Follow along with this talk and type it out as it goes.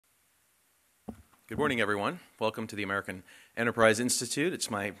Good morning, everyone. Welcome to the American Enterprise Institute.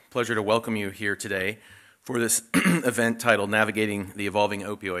 It's my pleasure to welcome you here today for this event titled Navigating the Evolving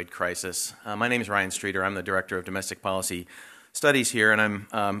Opioid Crisis. My name is Ryan Streeter. I'm the Director of Domestic Policy Studies here, and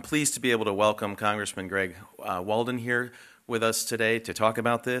I'm pleased to be able to welcome Congressman Greg Walden here with us today to talk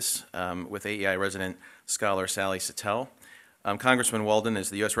about this with AEI resident scholar Sally Satel. Congressman Walden is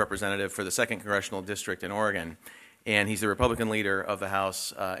the U.S. Representative for the 2nd Congressional District in Oregon, and he's the Republican leader of the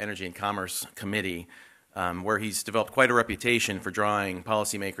House Energy and Commerce Committee, where he's developed quite a reputation for drawing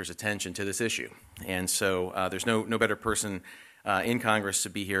policymakers' attention to this issue. And so there's no better person in Congress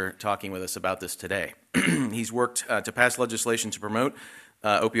to be here talking with us about this today. He's worked to pass legislation to promote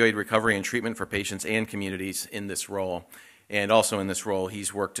opioid recovery and treatment for patients and communities in this role. And also in this role,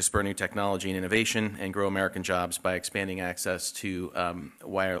 he's worked to spur new technology and innovation and grow American jobs by expanding access to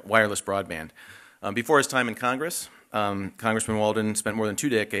wireless broadband. Before his time in Congress, Congressman Walden spent more than 2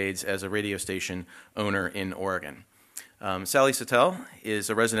 decades as a radio station owner in Oregon. Sally Satel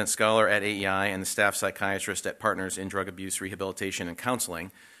is a resident scholar at AEI and the staff psychiatrist at Partners in Drug Abuse Rehabilitation and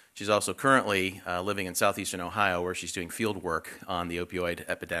Counseling. She's also currently living in southeastern Ohio, where she's doing field work on the opioid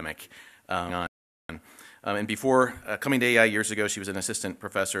epidemic. And before coming to AEI years ago, she was an assistant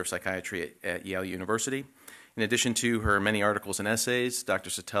professor of psychiatry at Yale University. In addition to her many articles and essays, Dr.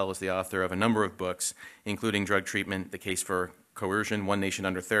 Satel is the author of a number of books, including Drug Treatment, The Case for Coercion, One Nation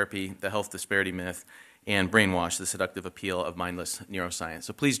Under Therapy, The Health Disparity Myth, and Brainwash, The Seductive Appeal of Mindless Neuroscience.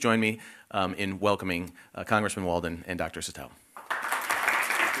 So please join me in welcoming Congressman Walden and Dr. Satel.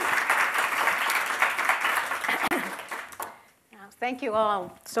 Thank you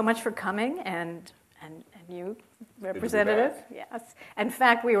all so much for coming, and you, Representative. Yes. In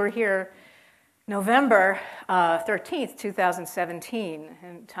fact, we were here November 13th, 2017,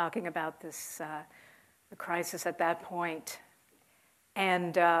 and talking about this the crisis at that point.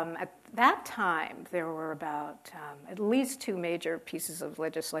 And at that time, there were about at least 2 major pieces of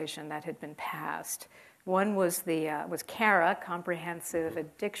legislation that had been passed. One was was CARA, Comprehensive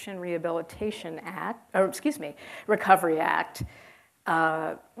Addiction Rehabilitation Act, Recovery Act,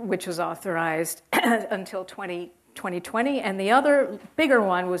 which was authorized until 2020, and the other bigger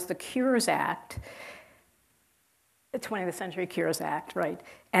one was the Cures Act, the 20th Century Cures Act, right?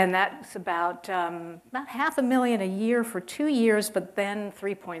 And that's about $500,000 a year for 2 years, but then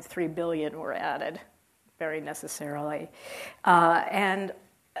 $3.3 billion were added, very necessarily.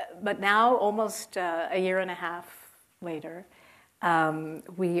 But now, almost a year and a half later,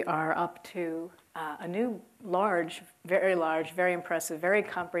 we are up to a new large, very impressive, very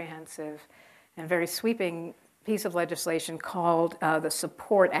comprehensive, and very sweeping piece of legislation called the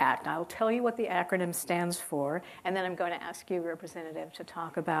Support Act. I'll tell you what the acronym stands for, and then I'm going to ask you, Representative, to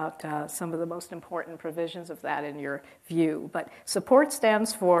talk about some of the most important provisions of that in your view. But Support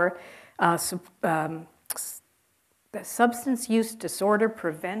stands for the Substance Use Disorder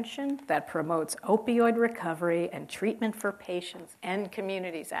Prevention that Promotes Opioid Recovery and Treatment for Patients and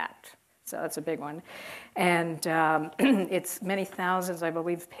Communities Act. So that's a big one. And it's many thousands, I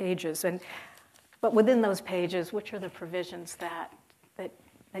believe, pages. But within those pages, which are the provisions that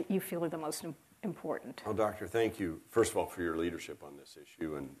you feel are the most important? Well, Doctor, thank you, first of all, for your leadership on this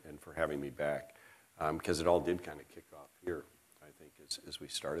issue and for having me back, because it all did kind of kick off here, I think, as we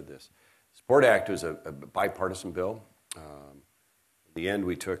started this. Support Act was a bipartisan bill. In the end,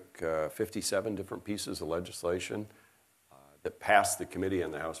 we took 57 different pieces of legislation that passed the committee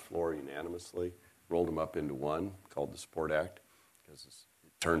on the House floor unanimously, rolled them up into one called the Support Act, because it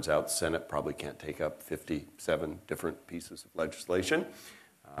turns out the Senate probably can't take up 57 different pieces of legislation,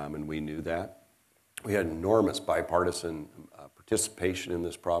 and we knew that. We had enormous bipartisan participation in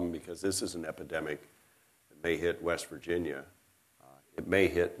this problem because this is an epidemic that may hit West Virginia. It may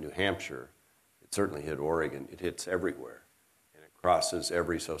hit New Hampshire. It certainly hit Oregon. It hits everywhere, and it crosses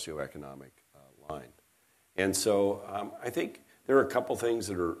every socioeconomic line. And so I think there are a couple things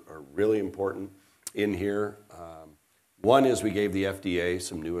that are really important in here. One is we gave the FDA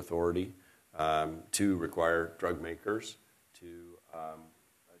some new authority to require drug makers to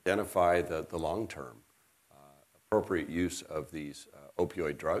identify the long-term appropriate use of these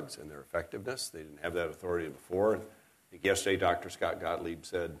opioid drugs and their effectiveness. They didn't have that authority before. I think yesterday Dr. Scott Gottlieb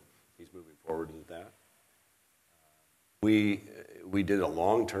said he's moving forward with that. We did a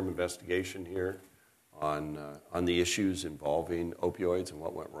long-term investigation here on the issues involving opioids and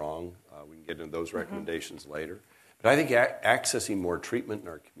what went wrong. We can get into those recommendations later. But I think accessing more treatment in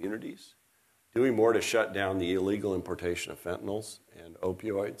our communities, doing more to shut down the illegal importation of fentanyls and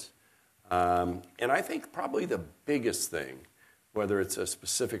opioids, and I think probably the biggest thing, whether it's a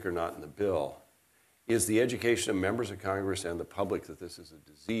specific or not in the bill, is the education of members of Congress and the public that this is a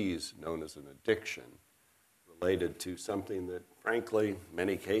disease known as an addiction related to something that, frankly,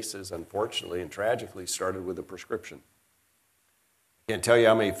 many cases, unfortunately and tragically, started with a prescription. I can't tell you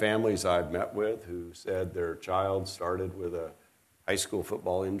how many families I've met with who said their child started with a high school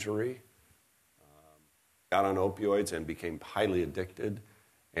football injury, got on opioids and became highly addicted,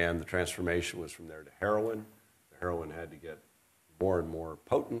 and the transformation was from there to heroin. The heroin had to get more and more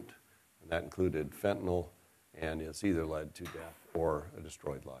potent, and that included fentanyl, and it's either led to death or a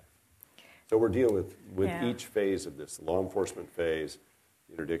destroyed life. So we're dealing with each phase of this, the law enforcement phase,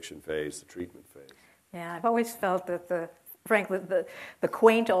 the interdiction phase, the treatment phase. Yeah, I've always felt that frankly, the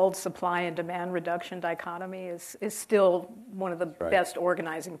quaint old supply and demand reduction dichotomy is still one of the best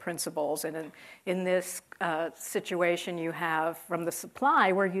organizing principles. And in this situation you have, from the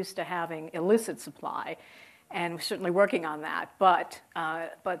supply, we're used to having illicit supply, and we're certainly working on that. But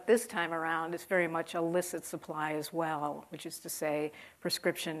this time around, it's very much illicit supply as well, which is to say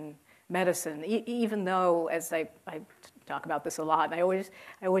prescription medicine, even though, as I talk about this a lot, and I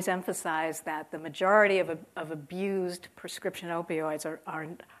always emphasize that the majority of abused prescription opioids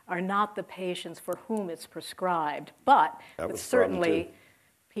are not the patients for whom it's prescribed, but certainly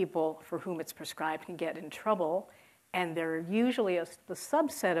people for whom it's prescribed can get in trouble, and they're usually the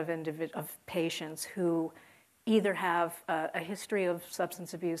subset of patients who either have a history of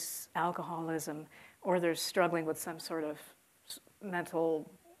substance abuse, alcoholism, or they're struggling with some sort of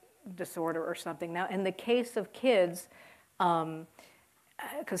mental disorder or something. Now, in the case of kids,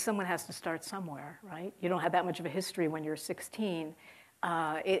 because someone has to start somewhere, right? You don't have that much of a history when you're 16.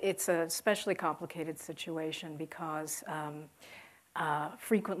 It's a especially complicated situation because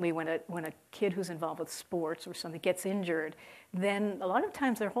frequently when a kid who's involved with sports or something gets injured, then a lot of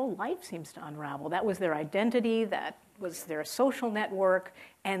times their whole life seems to unravel. That was their identity, that was their social network,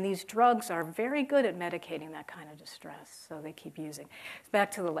 and these drugs are very good at medicating that kind of distress, so they keep using.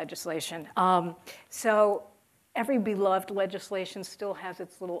 Back to the legislation. So every beloved legislation still has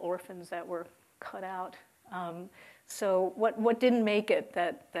its little orphans that were cut out. So what didn't make it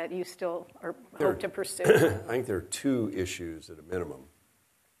that you still hope to pursue? I think there are two issues at a minimum.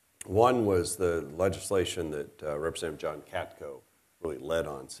 One was the legislation that Representative John Katko really led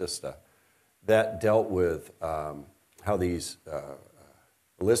on, SISTA, that dealt with how these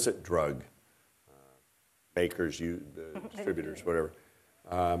illicit drug makers, distributors, whatever,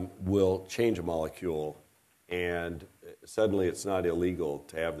 will change a molecule, and suddenly it's not illegal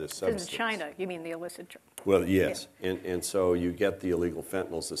to have this substance. In China, you mean the illicit drug? Well, yes, yeah. And so you get the illegal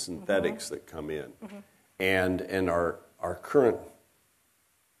fentanyls, the synthetics that come in. And our current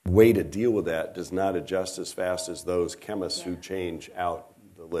way to deal with that does not adjust as fast as those chemists who change out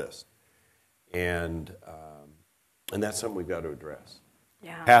the list. And that's something we've got to address.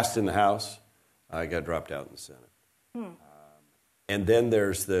 Yeah. Passed in the House, got dropped out in the Senate. And then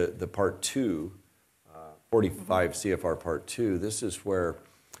there's the Part 2, 45 CFR Part 2. This is where,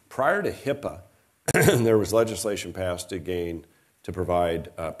 prior to HIPAA, there was legislation passed to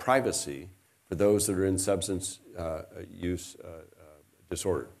provide privacy for those that are in substance use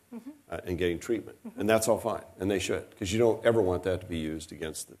disorder and getting treatment. And that's all fine, and they should, because you don't ever want that to be used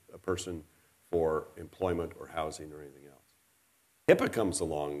against a person for employment or housing or anything else. HIPAA comes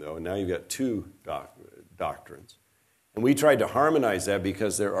along, though, and now you've got two doctrines. And we tried to harmonize that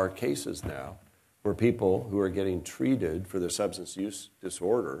because there are cases now where people who are getting treated for their substance use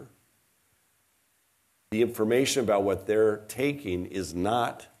disorder, the information about what they're taking is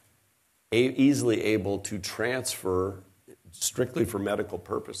not easily able to transfer strictly for medical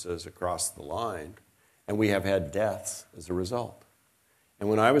purposes across the line, and we have had deaths as a result. And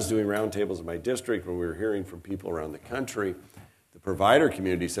when I was doing roundtables in my district, when we were hearing from people around the country, the provider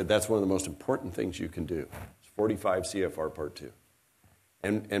community said that's one of the most important things you can do. It's 45 CFR Part 2.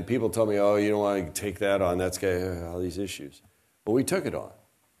 And people tell me, oh, you don't want to take that on, that's got all these issues. But we took it on.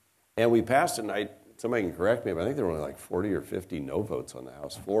 And we passed it, and somebody can correct me, but I think there were only like 40 or 50 no votes on the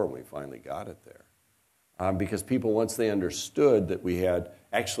House floor when we finally got it there. Because people, once they understood that we had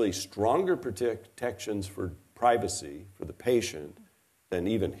actually stronger protections for privacy for the patient than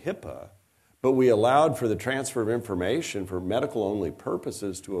even HIPAA, but we allowed for the transfer of information for medical-only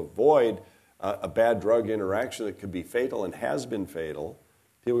purposes to avoid a bad drug interaction that could be fatal and has been fatal,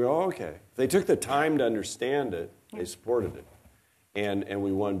 people go, oh, okay. If they took the time to understand it, they supported it. And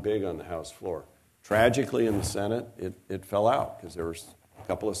we won big on the House floor. Tragically, in the Senate, it fell out because there were a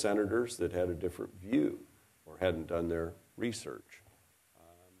couple of senators that had a different view or hadn't done their research.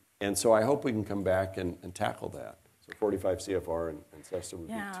 And so I hope we can come back and tackle that. So 45 CFR and SESTA would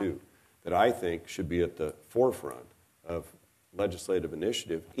be two that I think should be at the forefront of legislative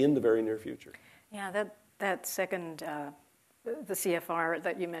initiative in the very near future. Yeah, that second, the CFR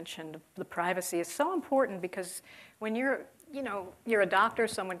that you mentioned, the privacy is so important because when you're a doctor,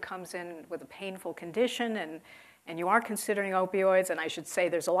 someone comes in with a painful condition and you are considering opioids, and I should say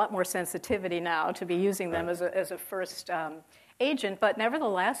there's a lot more sensitivity now to be using them as a first agent, but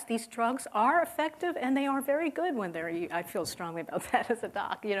nevertheless, these drugs are effective and they are very good when I feel strongly about that as a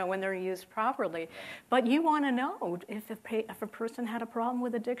doc, when they're used properly. But you want to know if a person had a problem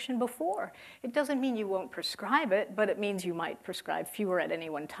with addiction before. It doesn't mean you won't prescribe it, but it means you might prescribe fewer at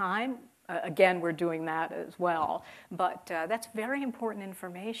any one time. Again, we're doing that as well. But that's very important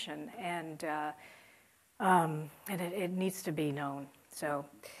information, and it needs to be known. So,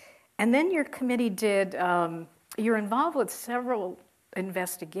 and then your committee did. You're involved with several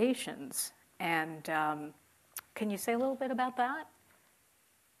investigations, and can you say a little bit about that?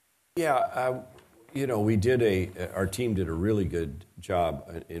 Yeah, our team did a really good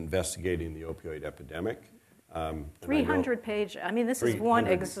job investigating the opioid epidemic. 300 pages. I mean, this is one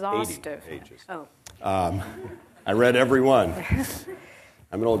exhaustive. Pages. Oh. I read every one.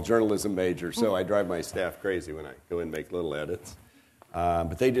 I'm an old journalism major, so I drive my staff crazy when I go in and make little edits.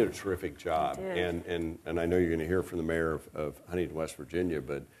 But they did a terrific job. And I know you're going to hear from the mayor of Huntington, West Virginia,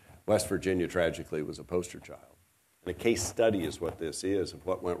 but West Virginia tragically was a poster child. And a case study is what this is of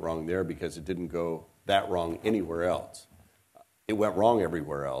what went wrong there because it didn't go that wrong anywhere else. It went wrong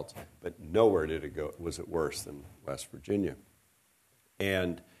everywhere else, but nowhere was it worse than West Virginia.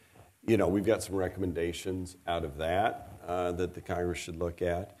 And, we've got some recommendations out of that that the Congress should look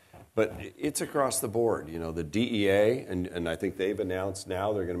at. But it's across the board. The DEA, and I think they've announced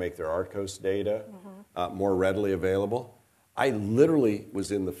now they're going to make their ARCOS data more readily available. I literally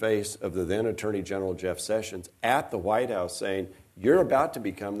was in the face of the then Attorney General Jeff Sessions at the White House saying, you're about to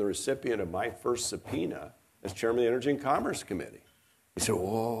become the recipient of my first subpoena as chairman of the Energy and Commerce Committee. He said,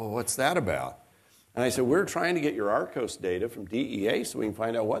 whoa, what's that about? And I said, we're trying to get your ARCOS data from DEA so we can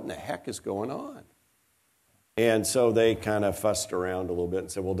find out what in the heck is going on. And so they kind of fussed around a little bit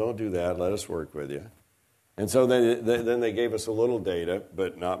and said, well, don't do that. Let us work with you. And so then they gave us a little data,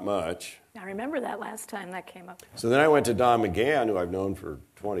 but not much. I remember that last time that came up. So then I went to Don McGann, who I've known for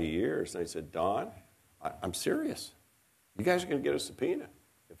 20 years, and I said, Don, I'm serious. You guys are going to get a subpoena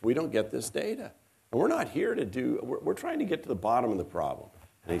if we don't get this data. And we're not here we're trying to get to the bottom of the problem.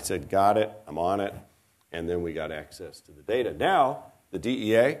 And he said, got it, I'm on it. And then we got access to the data. Now, the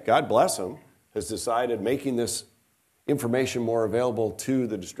DEA, God bless them, has decided making this information more available to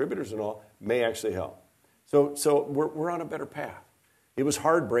the distributors and all may actually help. So we're on a better path. It was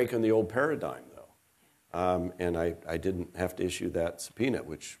hard breaking the old paradigm, though. And I didn't have to issue that subpoena,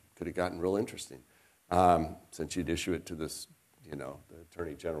 which could have gotten real interesting, since you'd issue it to this, the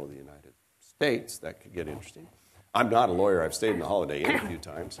Attorney General of the United States. That could get interesting. I'm not a lawyer. I've stayed in the Holiday Inn a few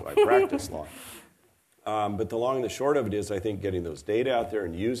times, so I practice law. But the long and the short of it is, I think, getting those data out there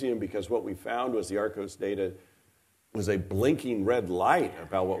and using them, because what we found was the ARCOS data was a blinking red light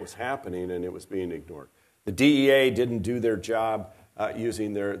about what was happening, and it was being ignored. The DEA didn't do their job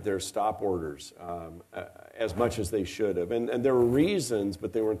using their stop orders as much as they should have. And there were reasons,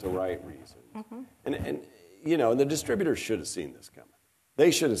 but they weren't the right reasons. Mm-hmm. And the distributors should have seen this coming.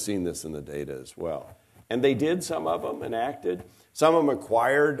 They should have seen this in the data as well. And they did, some of them, and acted. Some of them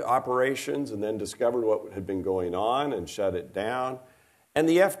acquired operations and then discovered what had been going on and shut it down. And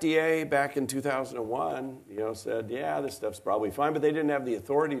the FDA back in 2001, said, yeah, this stuff's probably fine, but they didn't have the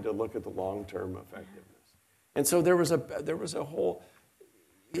authority to look at the long-term effectiveness. And so there was a whole,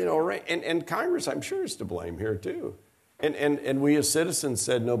 and Congress, I'm sure, is to blame here too. And we as citizens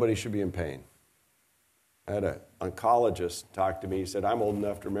said nobody should be in pain. I had an oncologist talk to me. He said, I'm old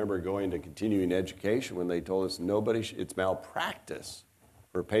enough to remember going to continuing education when they told us it's malpractice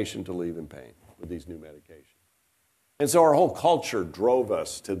for a patient to leave in pain with these new medications. And so our whole culture drove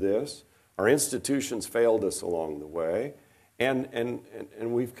us to this. Our institutions failed us along the way. And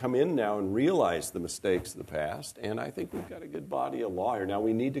we've come in now and realized the mistakes of the past. And I think we've got a good body of law here. Now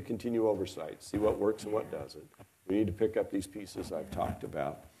we need to continue oversight, see what works and what doesn't. We need to pick up these pieces I've talked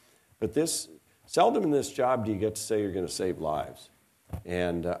about. But seldom in this job do you get to say you're going to save lives.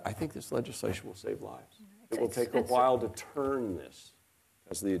 And I think this legislation will save lives. It will take a while to turn this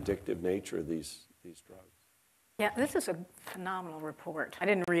because of the addictive nature of these drugs. Yeah, this is a phenomenal report. I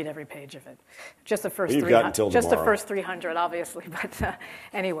didn't read every page of it, just the first You've got until just the tomorrow. first 300, obviously. But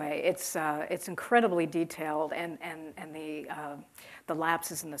anyway, it's incredibly detailed, and the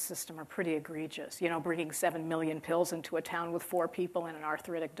lapses in the system are pretty egregious. You know, bringing 7 million pills into a town with 4 people and an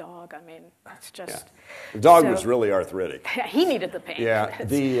arthritic dog. I mean, it's just The dog was really arthritic. he needed the pain. Yeah,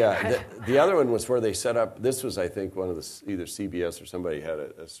 the other one was where they set up. This was, I think, one of the either CBS or somebody had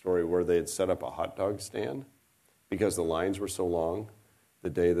a story where they had set up a hot dog stand because the lines were so long the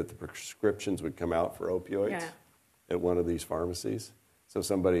day that the prescriptions would come out for opioids at one of these pharmacies. So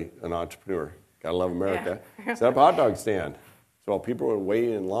somebody, an entrepreneur, gotta love America, set up a hot dog stand. So while people were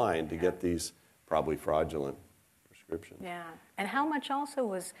waiting in line to get these probably fraudulent prescriptions. Yeah, and how much also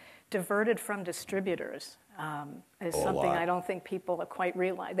was diverted from distributors is A something lot. I don't think people quite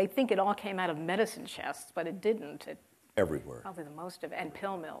realize. They think it all came out of medicine chests, but it didn't. Everywhere. Probably the most of it, and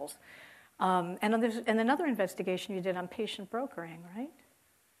pill mills. And another investigation you did on patient brokering, right?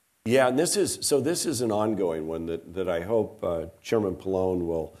 Yeah, and this is an ongoing one that I hope Chairman Pallone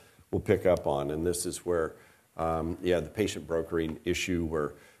will pick up on, and this is where, the patient brokering issue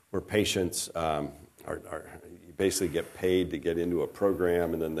where patients you basically get paid to get into a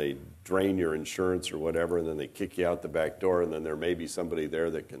program, and then they drain your insurance or whatever, and then they kick you out the back door, and then there may be somebody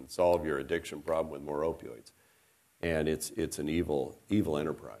there that can solve your addiction problem with more opioids, and it's an evil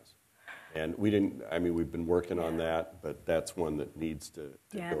enterprise. And we've been working on that, but that's one that needs to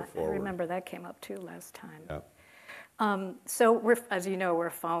go forward. I remember that came up too last time. Yeah. So as you know, we're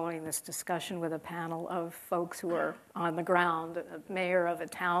following this discussion with a panel of folks who are on the ground, a mayor of a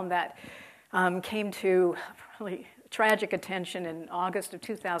town that came to really tragic attention in August of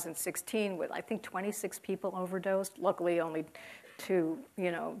 2016 with, I think, 26 people overdosed. Luckily, only 2,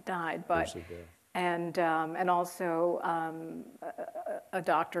 died. But and also a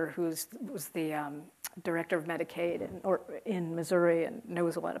doctor was the director of Medicaid in Missouri and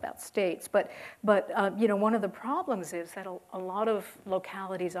knows a lot about states. But one of the problems is that a lot of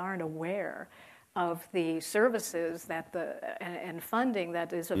localities aren't aware of the services and funding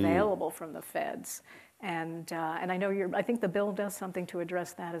that is available from the feds. And I know I think the bill does something to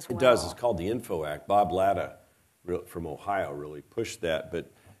address that as well. It does. It's called the Info Act. Bob Latta from Ohio really pushed that,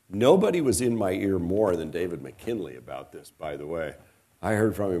 but nobody was in my ear more than David McKinley about this, by the way. I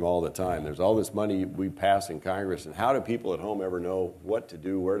heard from him all the time. There's all this money we pass in Congress, and how do people at home ever know what to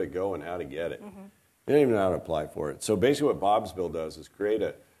do, where to go, and how to get it? Mm-hmm. They don't even know how to apply for it. So basically what Bob's bill does is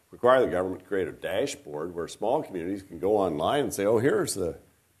require the government to create a dashboard where small communities can go online and say, oh, here's the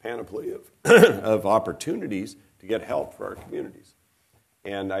panoply of opportunities to get help for our communities.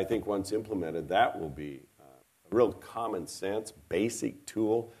 And I think once implemented, that will be a real common sense, basic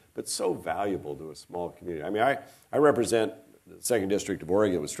tool, but so valuable to a small community. I mean, I represent the 2nd District of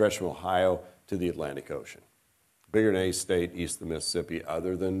Oregon, was stretched from Ohio to the Atlantic Ocean. Bigger than any state east of the Mississippi,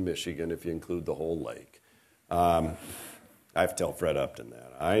 other than Michigan, if you include the whole lake. I have to tell Fred Upton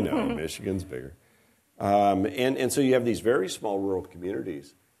that. I know, Michigan's bigger. And so you have these very small rural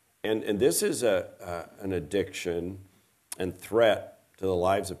communities. And this is an addiction and threat to the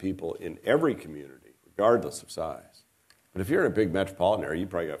lives of people in every community, regardless of size. But if you're in a big metropolitan area, you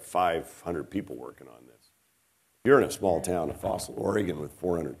probably got 500 people working on this. If you're in a small town of Fossil, Oregon with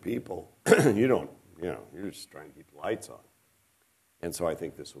 400 people, you're just trying to keep the lights on. And so I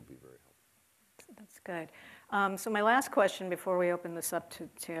think this will be very helpful. That's good. So my last question before we open this up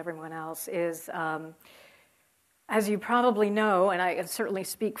to everyone else is, as you probably know, and I certainly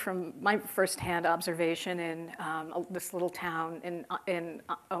speak from my firsthand observation in this little town in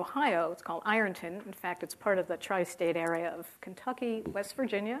Ohio, it's called Ironton. In fact, it's part of the tri-state area of Kentucky, West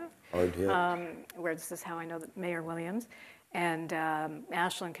Virginia, where this is how I know that Mayor Williams, and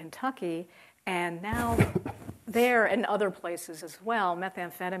Ashland, Kentucky. And now there and other places as well,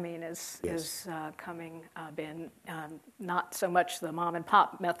 methamphetamine is coming in. Not so much the mom and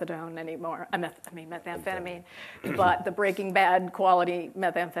pop methadone anymore. Methamphetamine, but the Breaking Bad quality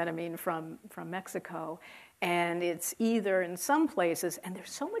methamphetamine from Mexico. And it's either in some places, and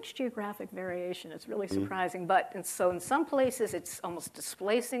there's so much geographic variation, it's really surprising. But so in some places it's almost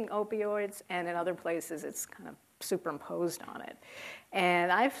displacing opioids, and in other places it's kind of superimposed on it.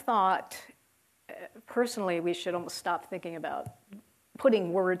 And I've thought, personally, we should almost stop thinking about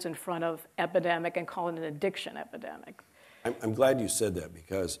putting words in front of epidemic and calling it an addiction epidemic. I'm glad you said that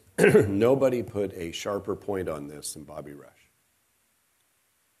because nobody put a sharper point on this than Bobby Rush.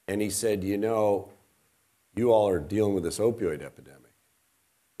 And he said, you all are dealing with this opioid epidemic.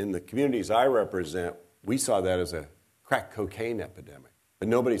 In the communities I represent, we saw that as a crack cocaine epidemic. But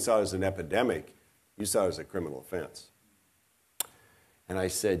nobody saw it as an epidemic. You saw it as a criminal offense. And I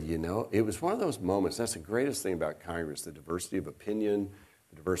said, you know, it was one of those moments. That's the greatest thing about Congress, the diversity of opinion,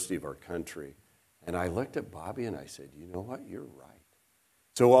 the diversity of our country. And I looked at Bobby and I said, you know what, you're right.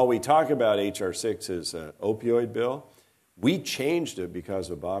 So while we talk about H.R. 6's opioid bill, we changed it because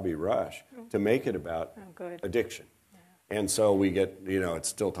of Bobby Rush to make it about addiction. Yeah. And so we get, you know, it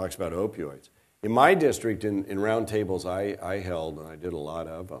still talks about opioids. In my district, in roundtables I held, and I did a lot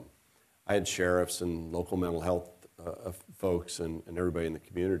of them, I had sheriffs and local mental health folks and everybody in the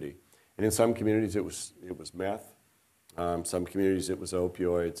community. And in some communities it was meth. Some communities it was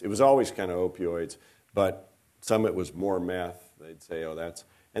opioids. It was always kind of opioids, but some it was more meth. They'd say, oh, that's...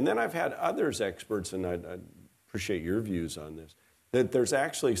 And then I've had others, experts, and I'd appreciate your views on this, that there's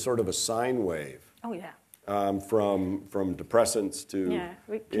actually sort of a sine wave. Oh, yeah. From depressants to... Yeah,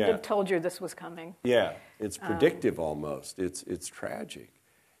 we told you this was coming. Yeah, it's predictive almost. It's tragic.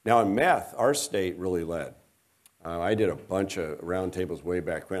 Now, in meth, our state really led. I did a bunch of roundtables way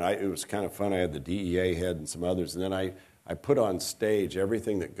back when. It was kind of fun. I had the DEA head and some others, and then I put on stage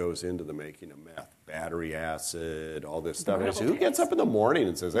everything that goes into the making of meth. Battery acid, all this stuff. And I said, who gets up in the morning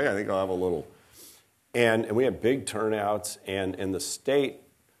and says, hey, I think I'll have a little... And we had big turnouts, and the state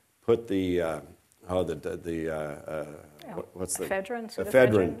put the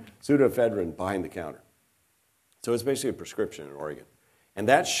pseudoephedrine behind the counter. So it's basically a prescription in Oregon. And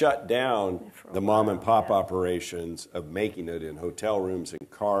that shut down the mom and pop operations of making it in hotel rooms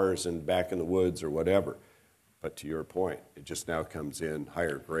and cars and back in the woods or whatever. But to your point, it just now comes in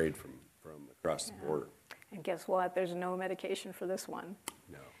higher grade from across the border. And guess what? There's no medication for this one.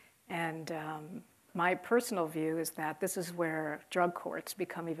 No. And my personal view is that this is where drug courts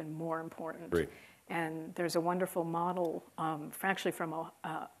become even more important. Great. And there's a wonderful model, actually from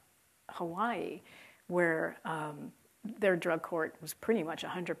Hawaii, where their drug court was pretty much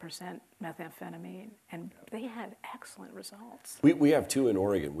 100% methamphetamine, and they had excellent results. We have two in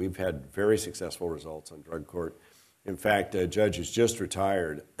Oregon. We've had very successful results on drug court. In fact, a judge who's just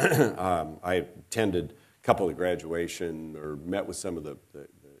retired, I attended a couple of graduation or met with some of the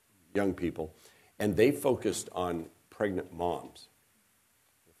young people, and they focused on pregnant moms.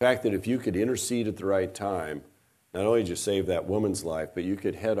 The fact that if you could intercede at the right time, not only just save that woman's life, but you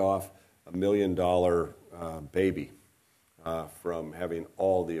could head off $1 million baby from having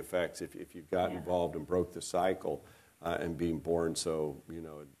all the effects if you got involved and broke the cycle and being born so, you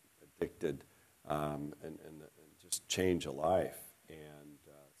know, addicted and just change a life. And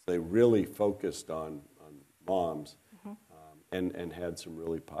so they really focused on moms and had some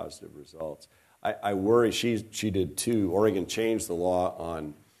really positive results. I worry, she did too. Oregon changed the law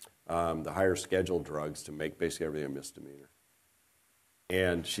on the higher scheduled drugs to make basically everything a misdemeanor.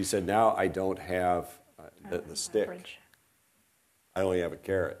 And she said, now I don't have the stick. Average. I only have a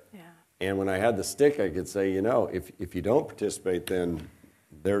carrot. Yeah. And when I had the stick, I could say, you know, if you don't participate, then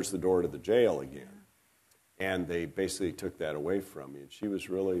there's the door to the jail again. Yeah. And they basically took that away from me. And she was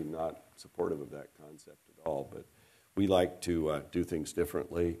really not supportive of that concept at all. But we like to do things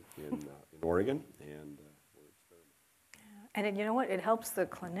differently in Oregon, and we're experimenting. And you know what? It helps the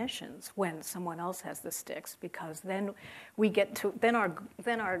clinicians when someone else has the sticks, because then we get to then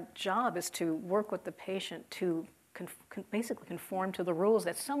our job is to work with the patient to basically conform to the rules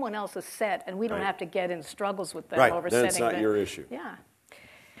that someone else has set, and we don't have to get in struggles with them over setting. Then it's not your issue. Yeah.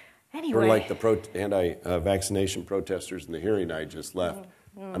 Anyway. We're like the anti-vaccination protesters in the hearing I just left.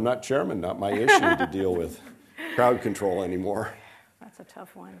 I'm not chairman, not my issue to deal with crowd control anymore. That's a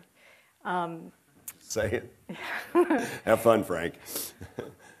tough one. Say it. Have fun, Frank.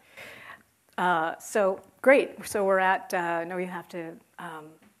 So great. So we're at. No, you have to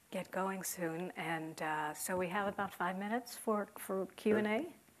get going soon, and so we have about 5 minutes for Q&A.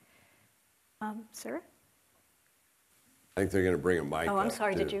 Sarah? I think they're going to bring a mic. Oh, I'm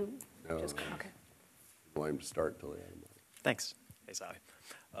sorry. Too. Did you? No. Just, okay. I want him to start till the end. Thanks. Hey, Sally.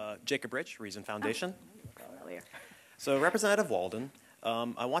 Jacob Rich, Reason Foundation. Earlier. So, Representative Walden,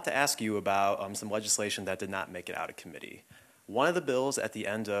 I want to ask you about some legislation that did not make it out of committee. One of the bills at the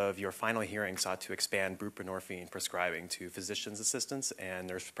end of your final hearing sought to expand buprenorphine prescribing to physician's assistants and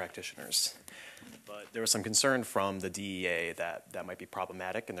nurse practitioners. But there was some concern from the DEA that might be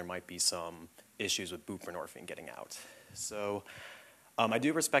problematic and there might be some issues with buprenorphine getting out. So I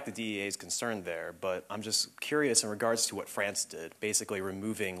do respect the DEA's concern there, but I'm just curious in regards to what France did, basically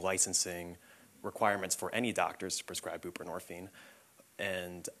removing licensing requirements for any doctors to prescribe buprenorphine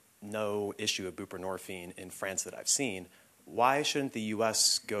and no issue of buprenorphine in France that I've seen. Why shouldn't the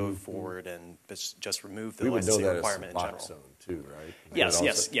U.S. go forward and just remove the licensing requirement in general? Zone too, right? Yes.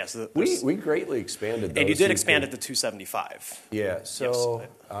 We greatly expanded those. And you did expand it to 275. Yeah, so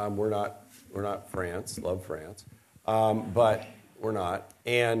yes. we're not France, love France. But we're not.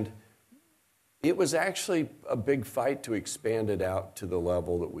 And it was actually a big fight to expand it out to the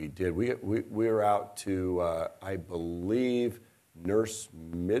level that we did. We were out to, I believe, nurse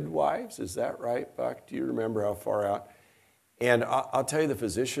midwives. Is that right, Buck? Do you remember how far out? And I'll tell you, the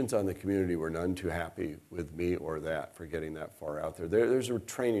physicians on the community were none too happy with me or that for getting that far out there. There's a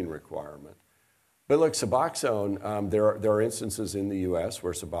training requirement. But look, Suboxone, there are instances in the U.S.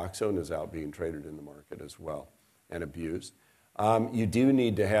 where Suboxone is out being traded in the market as well and abused. You do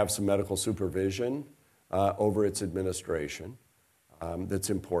need to have some medical supervision over its administration.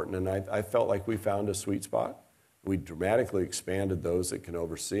 That's important, and I felt like we found a sweet spot. We dramatically expanded those that can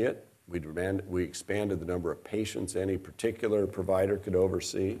oversee it. We expanded the number of patients any particular provider could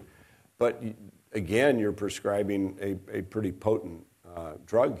oversee. But again, you're prescribing a pretty potent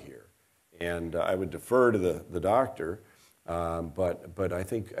drug here. And I would defer to the doctor, but I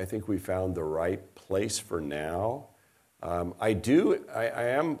think we found the right place for now. I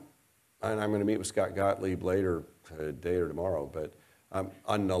am, and I'm going to meet with Scott Gottlieb later today or tomorrow, but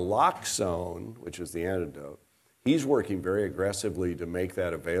on naloxone, which is the antidote, he's working very aggressively to make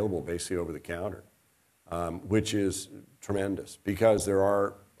that available basically over the counter, which is tremendous because there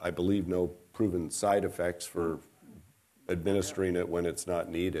are, I believe, no proven side effects for administering it when it's not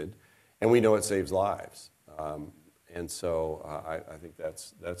needed. And we know it saves lives. And so I think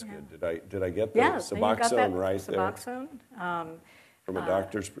that's good. Did I get the Suboxone right Suboxone, there? From a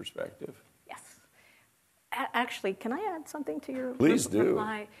doctor's perspective? Yes. Actually, can I add something to your Please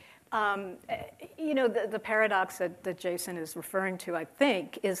reply? You know, the paradox that Jason is referring to, I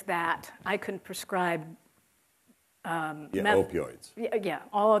think, is that I can prescribe opioids. Yeah,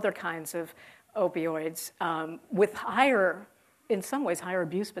 all other kinds of opioids with higher, in some ways, higher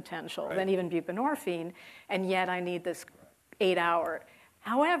abuse potential than even buprenorphine, and yet I need this 8-hour.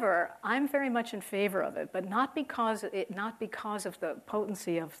 However, I'm very much in favor of it, but not because of the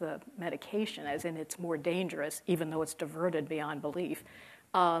potency of the medication, as in it's more dangerous, even though it's diverted beyond belief,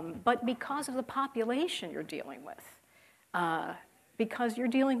 but because of the population you're dealing with. Because you're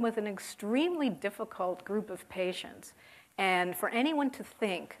dealing with an extremely difficult group of patients, and for anyone to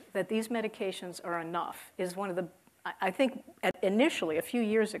think that these medications are enough is one of the, I think initially, a few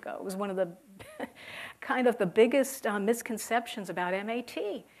years ago, it was one of the kind of the biggest misconceptions about MAT.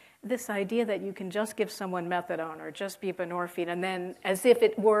 This idea that you can just give someone methadone or just buprenorphine, and then as if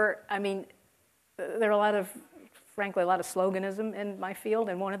it were, I mean, there are frankly, a lot of sloganism in my field,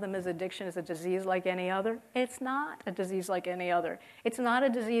 and one of them is addiction is a disease like any other. It's not a disease like any other. It's not a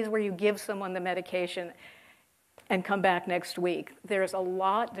disease where you give someone the medication and come back next week. There's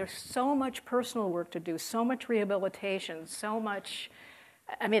so much personal work to do, so much rehabilitation, so much,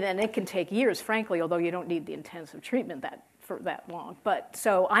 I mean, and it can take years, frankly, although you don't need the intensive treatment for that long. But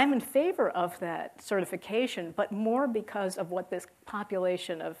so I'm in favor of that certification, but more because of what this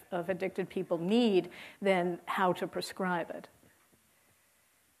population of addicted people need than how to prescribe it.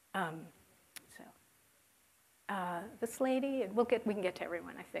 This lady, and we can get to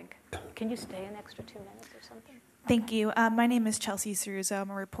everyone, I think. Can you stay an extra 2 minutes or something? Thank you. My name is Chelsea Ceruzo. I'm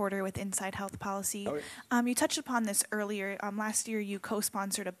a reporter with Inside Health Policy. Oh, yes. You touched upon this earlier. Last year, you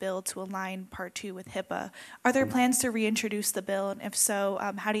co-sponsored a bill to align Part 2 with HIPAA. Are there plans to reintroduce the bill? And if so,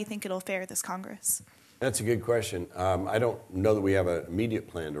 how do you think it'll fare this Congress? That's a good question. I don't know that we have an immediate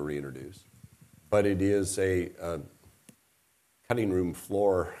plan to reintroduce, but it is a cutting room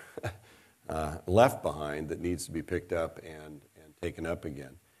floor left behind that needs to be picked up and taken up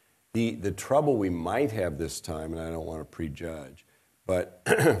again. The trouble we might have this time, and I don't want to prejudge, but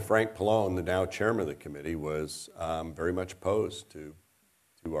Frank Pallone, the now chairman of the committee, was very much opposed to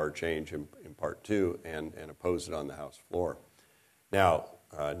our change in Part 2 and opposed it on the House floor.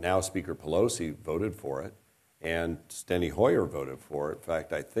 Now Speaker Pelosi voted for it, and Steny Hoyer voted for it. In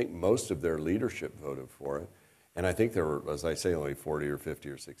fact, I think most of their leadership voted for it. And I think there were, as I say, only 40 or 50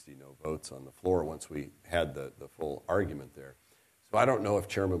 or 60 no votes on the floor once we had the full argument there. So I don't know if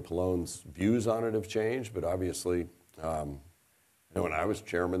Chairman Pallone's views on it have changed, but obviously, I know when I was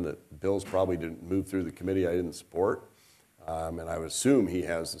chairman that bills probably didn't move through the committee I didn't support, and I would assume he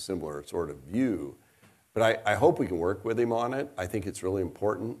has a similar sort of view. But I hope we can work with him on it. I think it's really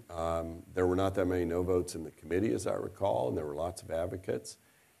important. There were not that many no votes in the committee, as I recall, and there were lots of advocates.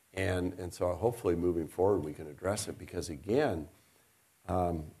 And so hopefully moving forward we can address it because, again,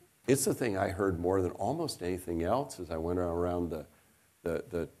 it's the thing I heard more than almost anything else as I went around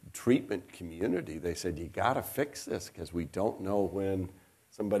the treatment community. They said, you got to fix this because we don't know when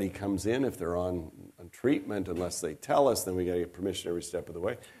somebody comes in if they're on treatment unless they tell us. Then we got to get permission every step of the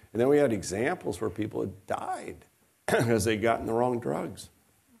way. And then we had examples where people had died because they'd gotten the wrong drugs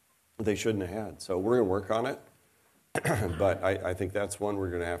that they shouldn't have had. So we're going to work on it. But I think that's one we're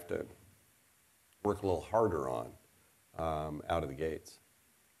going to have to work a little harder on out of the gates.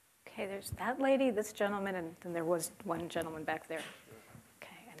 Okay, there's that lady, this gentleman, and then there was one gentleman back there.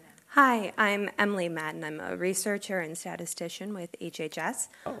 Okay, and then. Hi, I'm Emily Madden. I'm a researcher and statistician with HHS.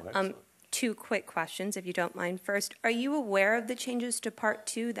 Oh, excellent. 2 quick questions, if you don't mind. First, are you aware of the changes to Part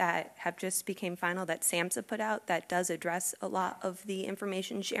 2 that have just became final that SAMHSA put out that does address a lot of the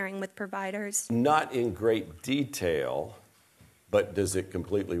information sharing with providers? Not in great detail, but does it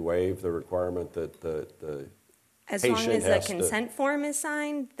completely waive the requirement that the As long patient as the has to- consent form is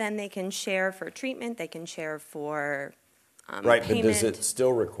signed, then they can share for treatment, they can share for Right, payment. but does it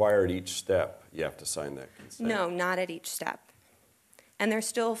still require at each step you have to sign that consent? No, not at each step. And they're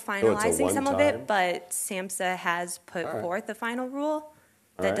still it's a finalizing some of one-time? it, but SAMHSA has put All right. forth a final rule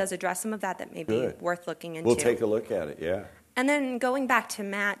that right. does address some of that may be Good. worth looking into. We'll take a look at it, yeah. And then going back to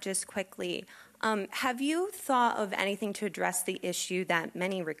Matt just quickly, have you thought of anything to address the issue that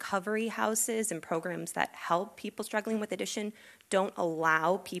many recovery houses and programs that help people struggling with addiction don't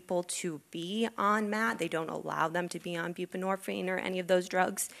allow people to be on MAT? They don't allow them to be on buprenorphine or any of those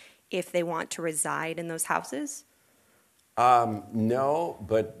drugs if they want to reside in those houses? No,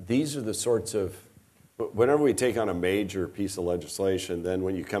 but these are the sorts of, whenever we take on a major piece of legislation, then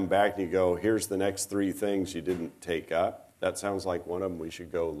when you come back and you go, here's the next 3 things you didn't take up, that sounds like one of them we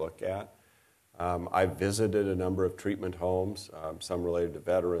should go look at. I've visited a number of treatment homes, some related to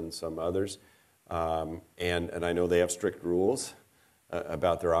veterans, some others, and I know they have strict rules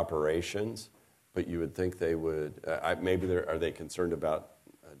about their operations, but you would think they would, maybe are they concerned about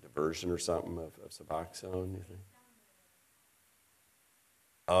diversion or something of Suboxone, you think?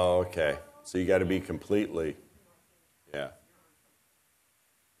 Oh, okay. So you got to be completely, yeah.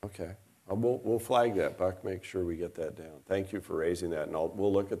 Okay. We'll flag that, Buck. Make sure we get that down. Thank you for raising that, and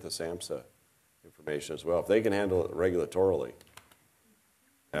we'll look at the SAMHSA information as well. If they can handle it regulatorily,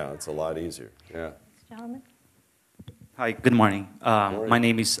 yeah, it's a lot easier. Yeah. Gentlemen? Hi, good morning. morning. My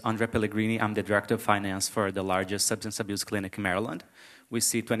name is Andre Pellegrini. I'm the Director of Finance for the largest substance abuse clinic in Maryland. We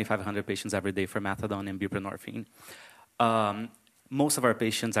see 2,500 patients every day for methadone and buprenorphine. Most of our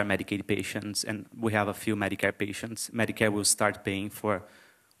patients are Medicaid patients, and we have a few Medicare patients. Medicare will start paying for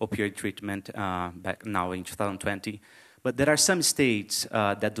opioid treatment back now in 2020. But there are some states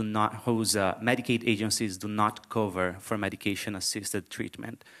that do not, whose Medicaid agencies do not cover for medication-assisted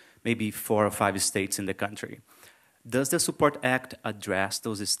treatment, maybe 4 or 5 states in the country. Does the Support Act address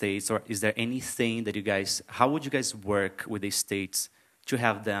those states, or is there anything that you guys, how would you guys work with the states to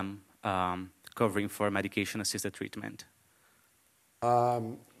have them covering for medication-assisted treatment?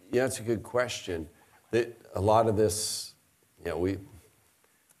 Yeah, it's a good question. A lot of this,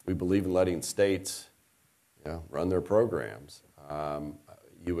 we believe in letting states, run their programs.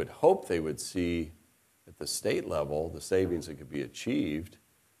 You would hope they would see at the state level the savings that could be achieved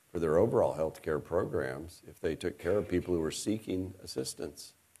for their overall health care programs if they took care of people who were seeking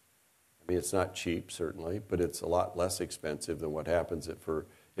assistance. I mean, it's not cheap, certainly, but it's a lot less expensive than what happens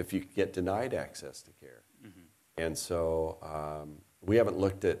if you get denied access to care. Mm-hmm. And so we haven't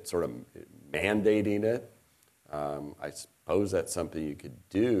looked at sort of mandating it. I suppose that's something you could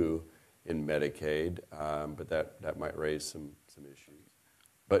do in Medicaid, but that might raise some issues.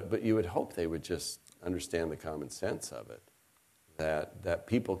 But you would hope they would just understand the common sense of it, that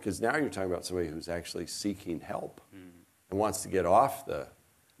people, because now you're talking about somebody who's actually seeking help and wants to get off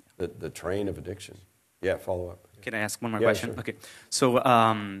the train of addiction. Yeah, follow up. Can I ask one more question? Sure. Okay. So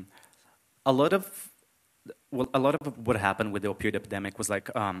a lot of what happened with the opioid epidemic was like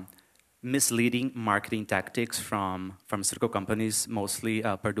misleading marketing tactics from pharmaceutical companies, mostly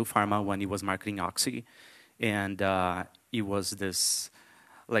Purdue Pharma when it was marketing Oxy. And it was this,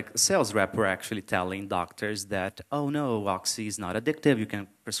 like sales rep were actually telling doctors that, oh no, Oxy is not addictive. You can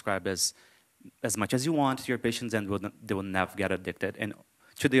prescribe as much as you want to your patients and they will never get addicted. And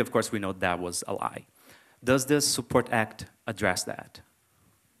today, of course, we know that was a lie. Does the Support Act address that?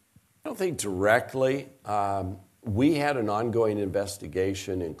 I don't think directly. We had an ongoing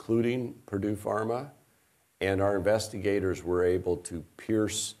investigation, including Purdue Pharma, and our investigators were able to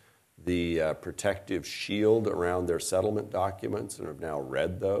pierce the protective shield around their settlement documents and have now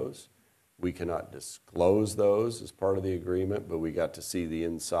read those. We cannot disclose those as part of the agreement, but we got to see the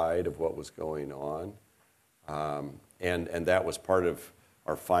inside of what was going on. And that was part of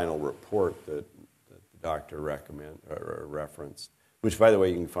our final report that the doctor referenced, which, by the way,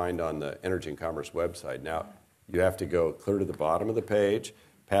 you can find on the Energy and Commerce website. Now, you have to go clear to the bottom of the page,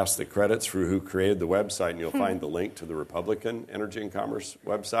 pass the credits for who created the website, and you'll find the link to the Republican Energy and Commerce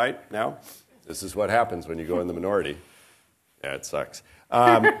website. Now, this is what happens when you go in the minority. Yeah, it sucks.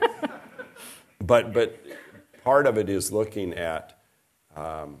 But part of it is looking at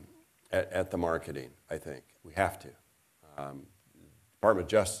the marketing, I think. We have to. Department of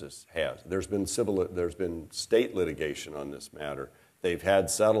Justice has. There's been state litigation on this matter. They've had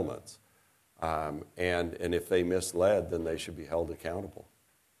settlements. And if they misled, then they should be held accountable,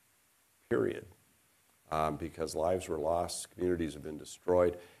 period. Because lives were lost, communities have been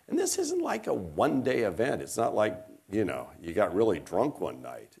destroyed. And this isn't like a one-day event. It's not like, you got really drunk one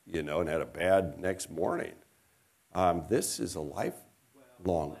night, and had a bad next morning. This is a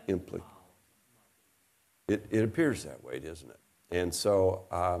lifelong implication. It appears that way, doesn't it? And so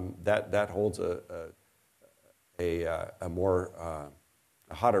that holds a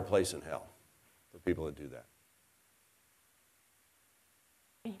hotter place in hell for people that do that.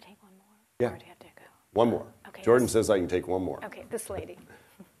 Can you take one more? Yeah. Or do you have to go? One more. Okay, Jordan says I can take one more. Okay, this lady.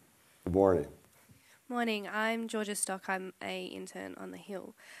 Good morning. Morning. I'm Georgia Stock. I'm a intern on the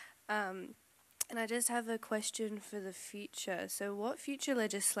Hill. And I just have a question for the future. So what future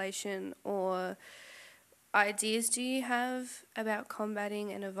legislation or ideas do you have about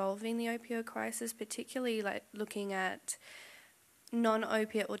combating and evolving the opioid crisis, particularly like looking at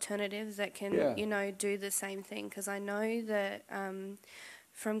non-opiate alternatives that can, do the same thing? Because I know that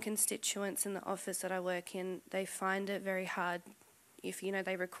from constituents in the office that I work in, they find it very hard if,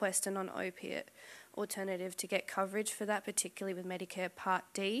 they request a non-opiate alternative to get coverage for that, particularly with Medicare Part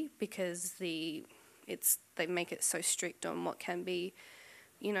D, because they make it so strict on what can be,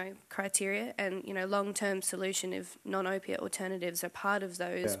 criteria. And, long-term solution, if non-opiate alternatives are part of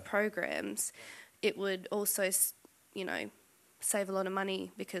those programs, it would also, save a lot of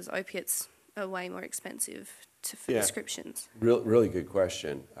money because opiates are way more expensive for prescriptions. Really good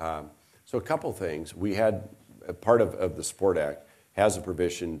question. So a couple things. We had, part of the SPORT Act has a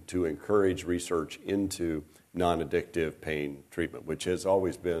provision to encourage research into non-addictive pain treatment, which has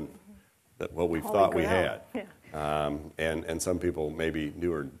always been what we thought we had. Yeah. And some people maybe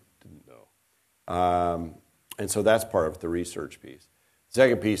knew or didn't know. And so that's part of the research piece. The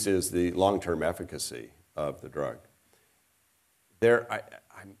second piece is the long-term efficacy of the drug.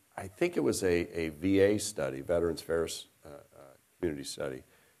 I think it was a VA study, Veterans Affairs community study,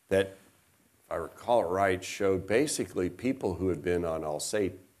 that, if I recall it right, showed basically people who had been on, I'll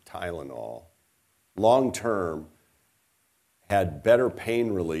say, Tylenol, long-term had better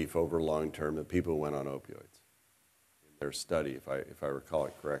pain relief over long-term than people who went on opioids in their study, if I recall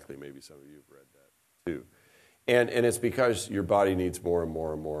it correctly. Maybe some of you have read that too. And it's because your body needs more and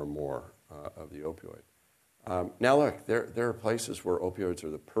more and more and more of the opioid. Now look, there are places where opioids are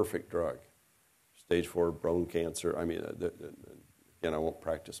the perfect drug. Stage 4 bone cancer. I mean, again, I won't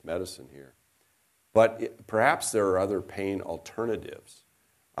practice medicine here. But perhaps there are other pain alternatives.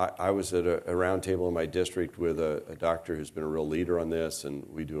 I was at a round table in my district with a doctor who's been a real leader on this, and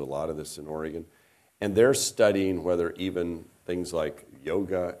we do a lot of this in Oregon. And they're studying whether even things like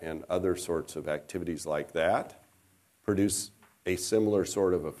yoga and other sorts of activities like that produce a similar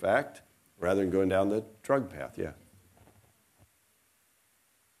sort of effect rather than going down the drug path. Yeah.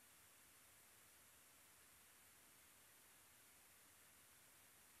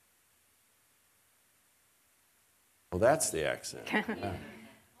 Well, that's the accent. Yeah.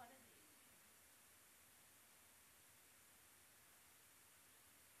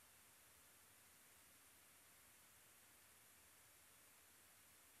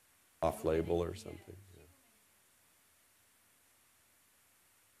 Off-label or something.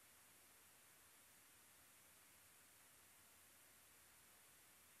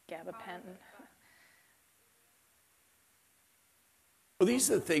 Yeah. Gabapentin. Well,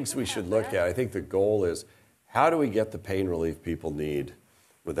 these are the things we should look at. I think the goal is, how do we get the pain relief people need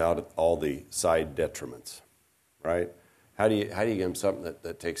without all the side detriments, right? How do you give them something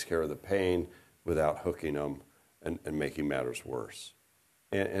that takes care of the pain without hooking them and making matters worse?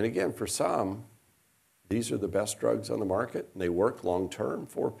 And again, for some, these are the best drugs on the market, and they work long-term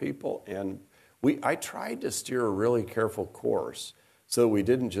for people. And I tried to steer a really careful course so that we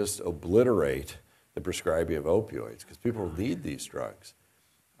didn't just obliterate the prescribing of opioids, because people need these drugs,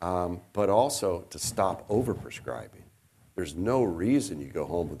 but also to stop overprescribing. There's no reason you go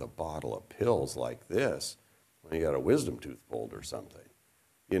home with a bottle of pills like this when you got a wisdom tooth pulled or something.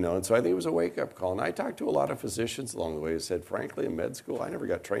 And so I think it was a wake-up call. And I talked to a lot of physicians along the way who said, frankly, in med school, I never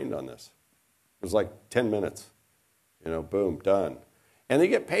got trained on this. It was like 10 minutes, boom, done. And they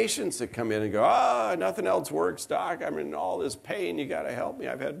get patients that come in and go, nothing else works, doc. I'm in all this pain. You got to help me.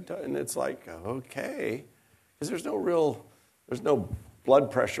 And it's like, okay, because there's no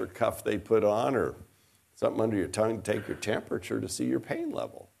blood pressure cuff they put on or something under your tongue to take your temperature to see your pain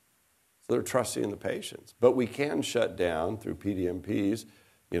level. So they're trusting the patients. But we can shut down through PDMPs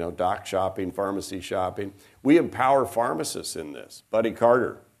You know, doc shopping, pharmacy shopping. We empower pharmacists in this. Buddy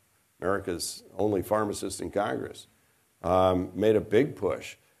Carter, America's only pharmacist in Congress, made a big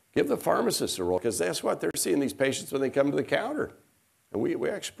push. Give the pharmacists a role, because that's what they're seeing these patients when they come to the counter. And we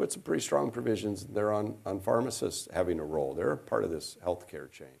actually put some pretty strong provisions there on pharmacists having a role. They're a part of this healthcare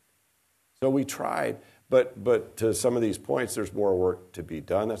chain. So we tried, but to some of these points, there's more work to be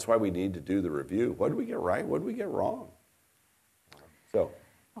done. That's why we need to do the review. What did we get right? What did we get wrong? So.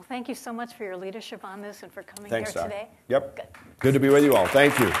 Well, thank you so much for your leadership on this and for coming Thanks, here Doc. today. Yep. Good to be with you all.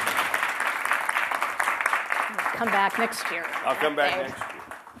 Thank you. Come back next year. I'll come back next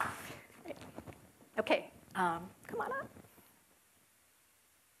year. Okay, come on up.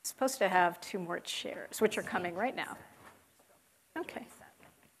 Supposed to have 2 more chairs, which are coming right now. Okay.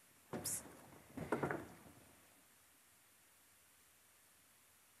 Oops.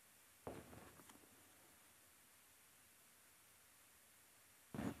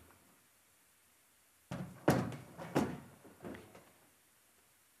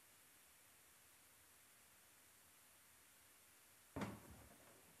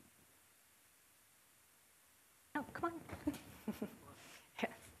 Oh, come on.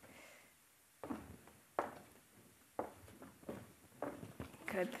 Yes.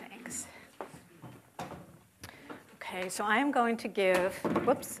 Good, thanks. Okay, so I'm going to give,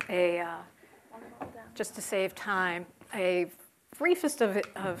 just to save time, a briefest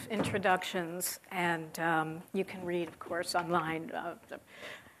of introductions, and you can read, of course, online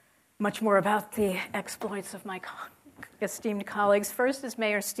much more about the exploits of my esteemed colleagues. First is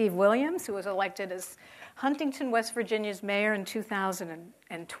Mayor Steve Williams, who was elected as Huntington, West Virginia's mayor in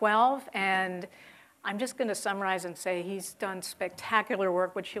 2012, and I'm just going to summarize and say he's done spectacular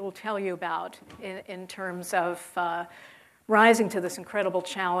work, which he will tell you about in terms of rising to this incredible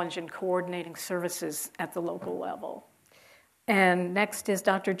challenge in coordinating services at the local level. And next is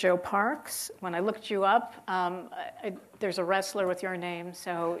Dr. Joe Parks. When I looked you up, there's a wrestler with your name,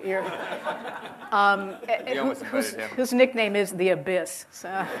 so you're, whose nickname is The Abyss.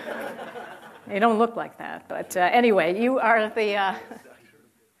 So you don't look like that, but anyway, you are the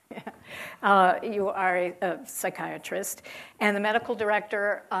you are a psychiatrist and the medical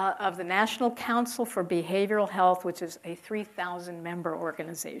director of the National Council for Behavioral Health, which is a 3,000-member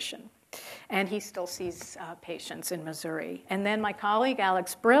organization. And he still sees patients in Missouri. And then my colleague,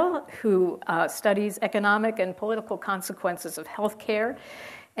 Alex Brill, who studies economic and political consequences of healthcare.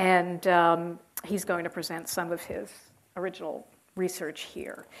 And he's going to present some of his original research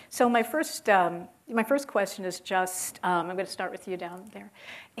here. So my first question is just, I'm going to start with you down there,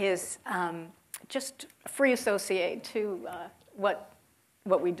 is just free associate to what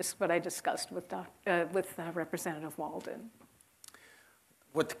I discussed with Representative Walden.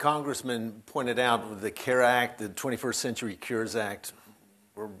 What the congressman pointed out with the CARE Act, the 21st Century Cures Act,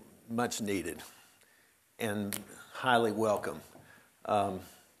 were much needed and highly welcome.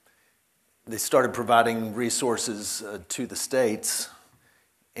 They started providing resources to the states,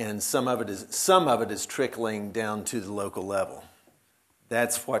 and some of it is trickling down to the local level.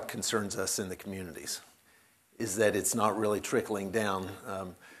 That's what concerns us in the communities, is that it's not really trickling down.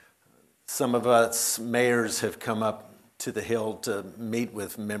 Some of us mayors have come up to the Hill to meet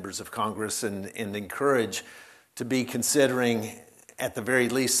with members of Congress and encourage to be considering, at the very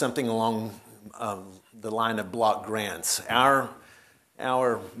least, something along the line of block grants.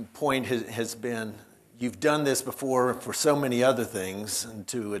 Our point has been, you've done this before for so many other things, and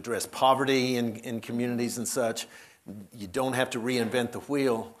to address poverty in communities and such. You don't have to reinvent the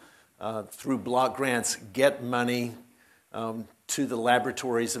wheel. Through block grants, get money to the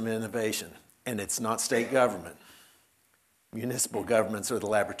laboratories of innovation. And it's not state government. Municipal governments are the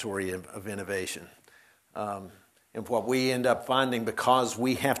laboratory of innovation. And what we end up finding, because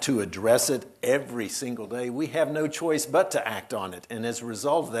we have to address it every single day, we have no choice but to act on it. And as a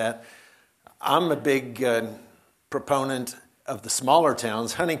result of that, I'm a big proponent of the smaller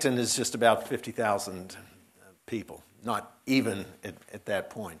towns. Huntington is just about 50,000 people, not even at that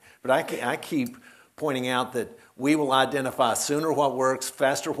point. But I keep pointing out that we will identify sooner what works,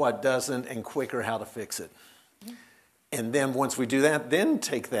 faster what doesn't, and quicker how to fix it. And then once we do that, then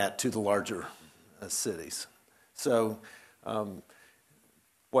take that to the larger cities. So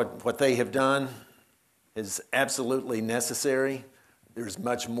what they have done is absolutely necessary. There's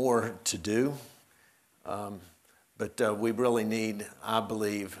much more to do. But we really need, I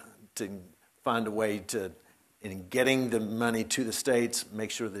believe, to find a way to, in getting the money to the states,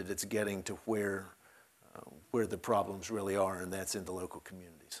 make sure that it's getting to where the problems really are, and that's in the local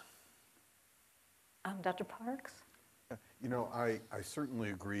communities. Dr. Parks? You know, I certainly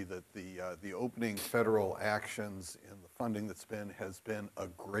agree that the opening federal actions and the funding has been a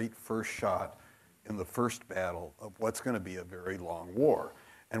great first shot in the first battle of what's going to be a very long war.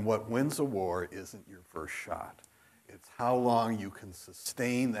 And what wins a war isn't your first shot. It's how long you can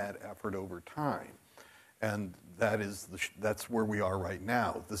sustain that effort over time. And that's where we are right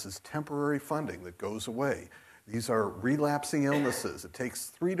now. This is temporary funding that goes away. These are relapsing illnesses. It takes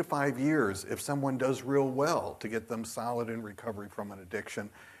 3 to 5 years if someone does real well to get them solid in recovery from an addiction,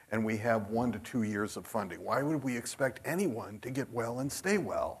 and we have 1 to 2 years of funding. Why would we expect anyone to get well and stay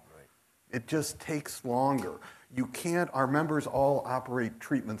well? Right. It just takes longer. You can't, our members all operate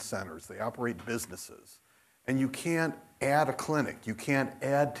treatment centers. They operate businesses. And you can't add a clinic. You can't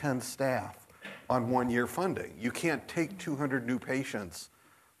add 10 staff on 1 year funding. You can't take 200 new patients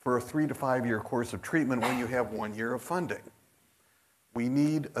for a 3 to 5 year course of treatment when you have 1 year of funding. We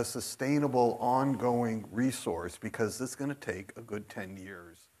need a sustainable, ongoing resource because it's going to take a good 10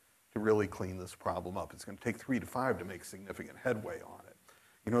 years to really clean this problem up. It's going to take 3 to 5 to make significant headway on it.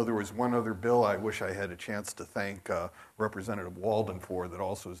 You know, there was one other bill I wish I had a chance to thank Representative Walden for that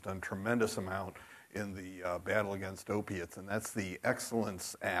also has done tremendous amount in the battle against opiates, and that's the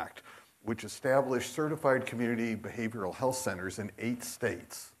Excellence Act, which established certified community behavioral health centers in 8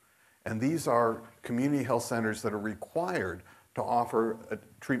 states. And these are community health centers that are required to offer a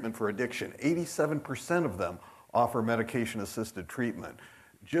treatment for addiction. 87% of them offer medication-assisted treatment.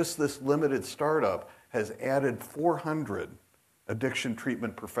 Just this limited startup has added 400 addiction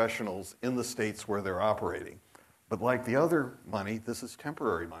treatment professionals in the states where they're operating. But like the other money, this is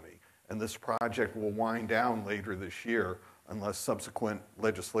temporary money. And this project will wind down later this year unless subsequent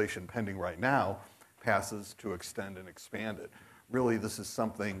legislation pending right now passes to extend and expand it. Really, this is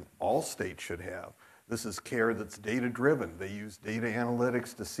something all states should have. This is care that's data-driven. They use data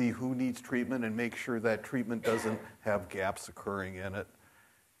analytics to see who needs treatment and make sure that treatment doesn't have gaps occurring in it.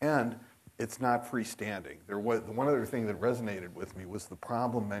 And it's not freestanding. One other thing that resonated with me was the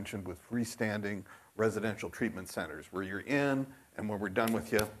problem mentioned with freestanding residential treatment centers, where you're in, and when we're done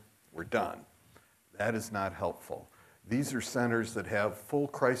with you, we're done. That is not helpful. These are centers that have full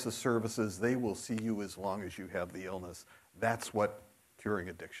crisis services. They will see you as long as you have the illness. That's what curing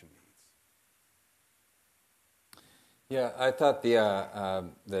addiction needs. Yeah, I thought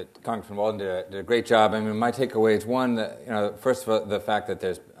that Congressman Walden did a great job. I mean, my takeaway is one, that, first of all, the fact that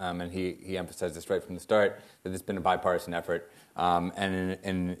there's, and he emphasized this right from the start, that there's been a bipartisan effort. And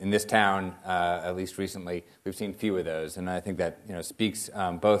in this town, at least recently, we've seen few of those. And I think that speaks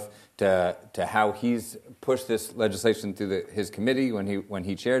both to how he's pushed this legislation through his committee when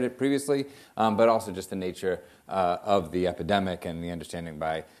he chaired it previously, but also just the nature of the epidemic and the understanding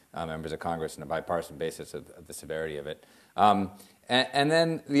by members of Congress on a bipartisan basis of the severity of it. And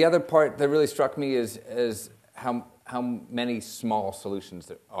then the other part that really struck me is how many small solutions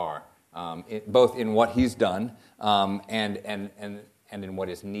there are. Both in what he's done and in what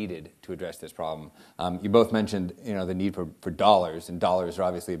is needed to address this problem. You both mentioned the need for dollars, and dollars are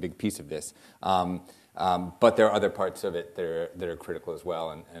obviously a big piece of this. But there are other parts of it that are critical as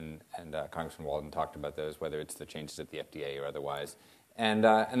well, and Congressman Walden talked about those, whether it's the changes at the FDA or otherwise. And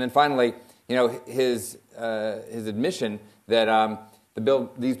then finally, his admission that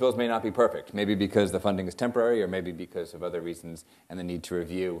these bills may not be perfect, maybe because the funding is temporary or maybe because of other reasons, and the need to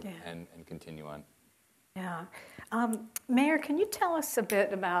review and continue on. Yeah. Mayor, can you tell us a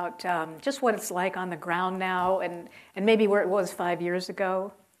bit about just what it's like on the ground now and maybe where it was 5 years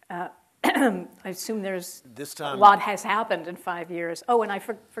ago? I assume a lot has happened in 5 years. Oh, and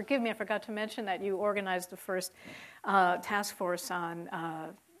forgive me, I forgot to mention that you organized the first task force on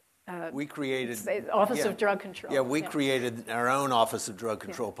we created Office of Drug Control. Yeah, we created our own Office of Drug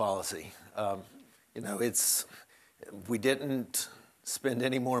Control policy. We didn't spend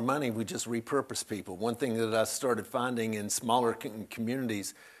any more money. We just repurposed people. One thing that I started finding in smaller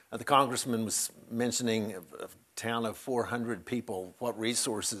communities, the congressman was mentioning a town of 400 people. What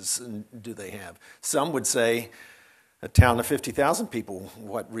resources do they have? Some would say a town of 50,000 people,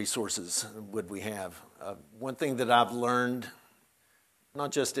 what resources would we have? One thing that I've learned,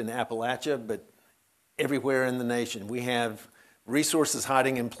 not just in Appalachia, but everywhere in the nation, we have resources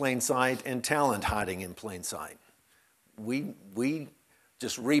hiding in plain sight and talent hiding in plain sight. We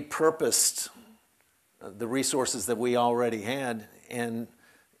just repurposed the resources that we already had, and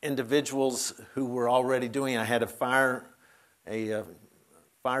individuals who were already doing it. I had a fire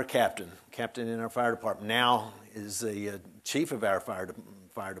captain in our fire department, now is a chief of our fire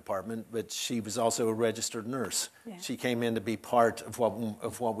fire department, but she was also a registered nurse. Yeah. She came in to be part of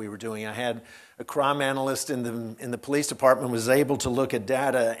what we were doing. I had a crime analyst in the police department was able to look at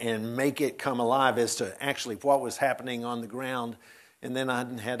data and make it come alive as to actually what was happening on the ground. And then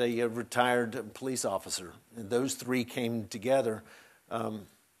I had a retired police officer. And those three came together.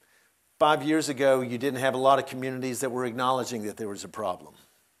 5 years ago, you didn't have a lot of communities that were acknowledging that there was a problem.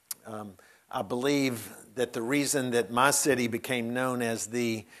 I believe that the reason that my city became known as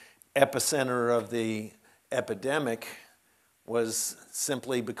the epicenter of the epidemic was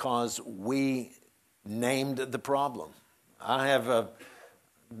simply because we named the problem. I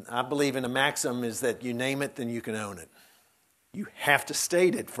believe in a maxim is that you name it, then you can own it. You have to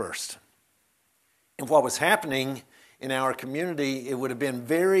state it first. And what was happening in our community, it would have been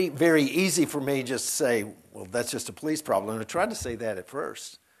very, very easy for me just to say, well, that's just a police problem. And I tried to say that at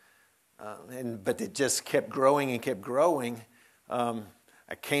first. But it just kept growing and kept growing.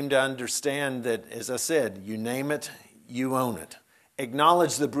 I came to understand that, as I said, you name it, you own it.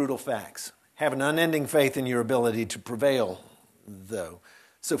 Acknowledge the brutal facts. Have an unending faith in your ability to prevail, though.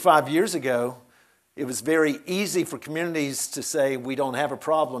 So 5 years ago, it was very easy for communities to say, we don't have a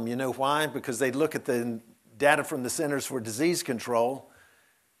problem. You know why? Because they'd look at the data from the Centers for Disease Control,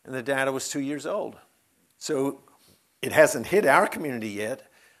 and the data was 2 years old. So it hasn't hit our community yet.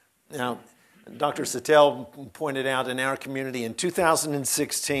 Now, Dr. Sattel pointed out in our community in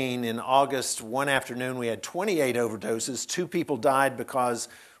 2016, in August, one afternoon, we had 28 overdoses. 2 people died because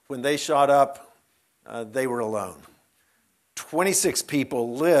when they shot up, they were alone. 26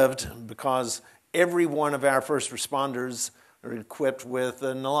 people lived because every one of our first responders are equipped with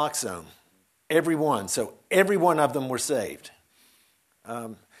a naloxone. Every one. So every one of them were saved.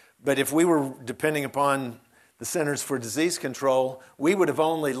 But if we were depending upon the Centers for Disease Control, we would have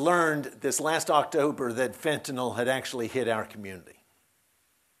only learned this last October that fentanyl had actually hit our community.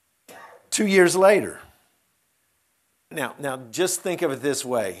 2 years later. Now, just think of it this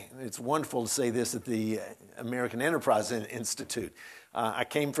way. It's wonderful to say this at the American Enterprise Institute. I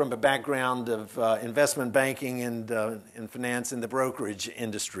came from a background of investment banking and finance in the brokerage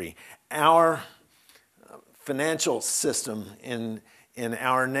industry. Our financial system in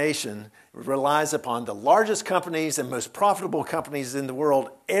our nation relies upon the largest companies and most profitable companies in the world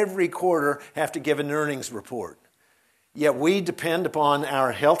every quarter have to give an earnings report. Yet we depend upon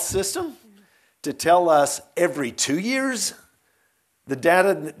our health system to tell us every 2 years the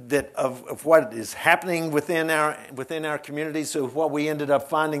data of what is happening within our community. So what we ended up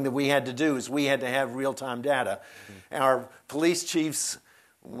finding that we had to do is we had to have real-time data. Mm-hmm. Our police chief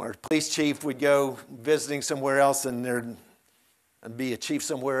would go visiting somewhere else and there'd be a chief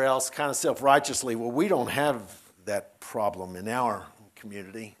somewhere else kind of self-righteously, well, we don't have that problem in our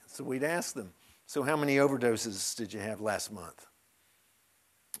community. So we'd ask them, so how many overdoses did you have last month?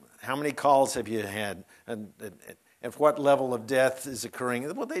 How many calls have you had? And at what level of death is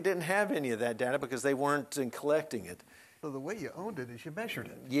occurring? Well, they didn't have any of that data because they weren't collecting it. So the way you owned it is you measured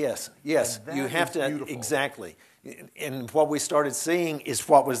it. Yes. You have to, beautiful. Exactly. And what we started seeing is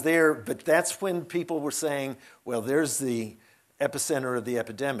what was there, but that's when people were saying, well, there's the epicenter of the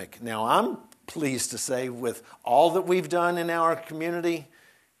epidemic. Now, I'm pleased to say with all that we've done in our community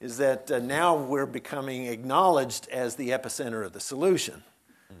is that now we're becoming acknowledged as the epicenter of the solution.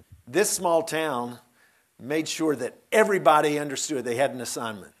 This small town made sure that everybody understood they had an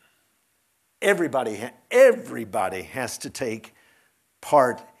assignment. Everybody has to take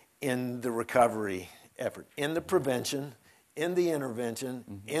part in the recovery effort, in the prevention, in the intervention,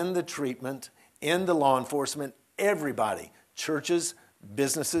 mm-hmm. in the treatment, in the law enforcement, everybody. Churches,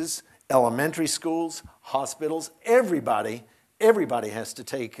 businesses, elementary schools, hospitals, everybody has to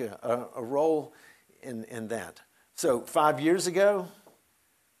take a role in that. So 5 years ago,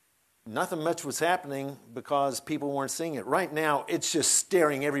 nothing much was happening because people weren't seeing it. Right now, it's just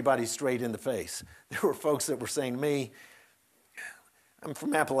staring everybody straight in the face. There were folks that were saying to me, I'm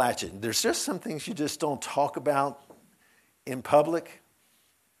from Appalachia. There's just some things you just don't talk about in public.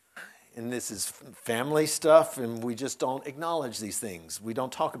 And this is family stuff, and we just don't acknowledge these things. We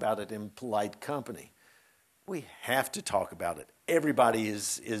don't talk about it in polite company. We have to talk about it. Everybody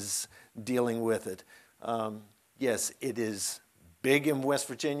is dealing with it. Yes, it is big in West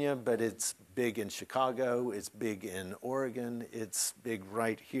Virginia, but it's big in Chicago, it's big in Oregon, it's big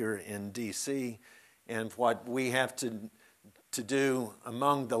right here in D.C. And what we have to do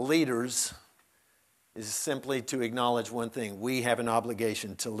among the leaders is simply to acknowledge one thing. We have an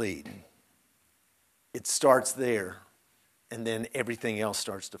obligation to lead. It starts there, and then everything else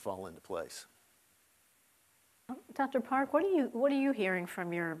starts to fall into place. Dr. Park, what are you hearing from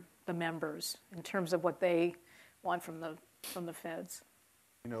the members in terms of what they want from the feds?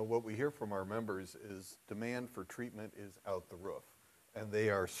 You know, what we hear from our members is demand for treatment is out the roof. And they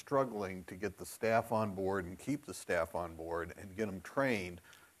are struggling to get the staff on board and keep the staff on board and get them trained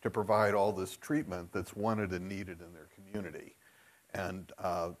to provide all this treatment that's wanted and needed in their community. And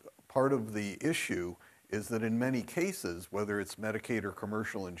part of the issue is that in many cases, whether it's Medicaid or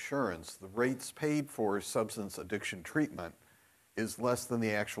commercial insurance, the rates paid for substance addiction treatment is less than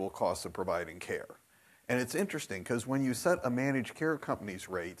the actual cost of providing care. And it's interesting because when you set a managed care company's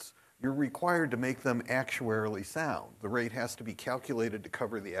rates, you're required to make them actuarially sound. The rate has to be calculated to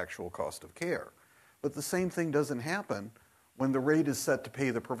cover the actual cost of care. But the same thing doesn't happen when the rate is set to pay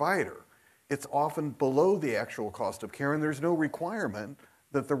the provider. It's often below the actual cost of care, and there's no requirement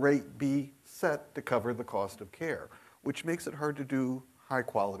that the rate be set to cover the cost of care, which makes it hard to do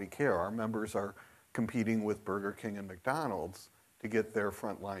high-quality care. Our members are competing with Burger King and McDonald's to get their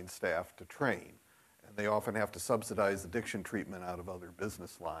frontline staff to train. And they often have to subsidize addiction treatment out of other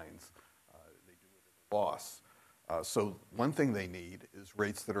business lines. They do it at a loss. So one thing they need is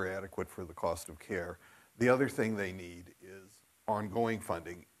rates that are adequate for the cost of care. The other thing they need is ongoing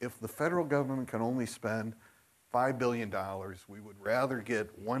funding. If the federal government can only spend $5 billion, we would rather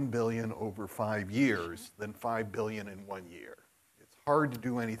get $1 billion over 5 years than $5 billion in 1 year. It's hard to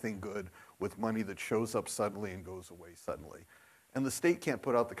do anything good with money that shows up suddenly and goes away suddenly. And the state can't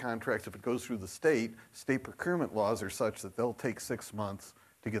put out the contracts. If it goes through the state procurement laws are such that they'll take 6 months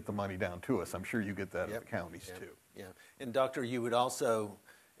to get the money down to us. I'm sure you get that at the counties too. Yeah, and doctor, you would also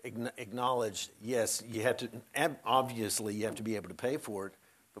acknowledge, yes, you have to, obviously you have to be able to pay for it,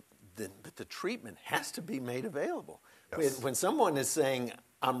 but the treatment has to be made available. Yes. When someone is saying,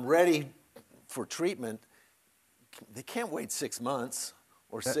 I'm ready for treatment, they can't wait 6 months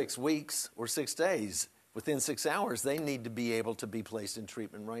or 6 weeks or 6 days. Within 6 hours, they need to be able to be placed in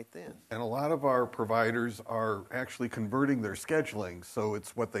treatment right then. And a lot of our providers are actually converting their scheduling, so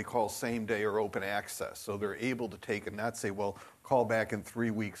it's what they call same day or open access. So they're able to take and not say, well, call back in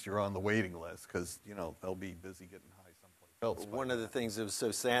 3 weeks, you're on the waiting list, because they'll be busy getting high someplace else. One of the things that was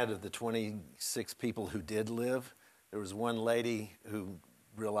so sad of the 26 people who did live, there was one lady who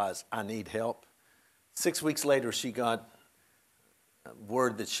realized, I need help. 6 weeks later, she got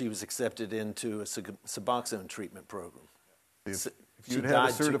word that she was accepted into a Suboxone treatment program. If you'd had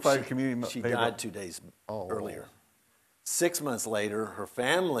a certified community, she died 2 days earlier. 6 months later, her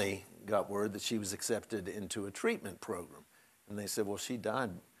family got word that she was accepted into a treatment program. And they said, well, she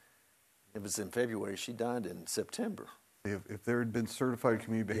died. It was in February. She died in September. If there had been certified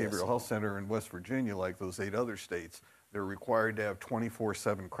community behavioral health center in West Virginia, like those 8 other states, they're required to have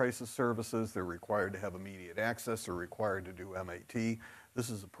 24/7 crisis services. They're required to have immediate access. They're required to do MAT. This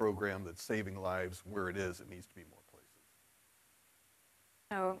is a program that's saving lives where it is. It needs to be more places.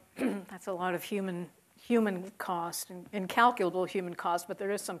 So that's a lot of human cost and incalculable human cost, but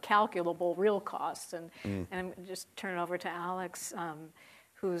there is some calculable real costs. And I'm just turn it over to Alex,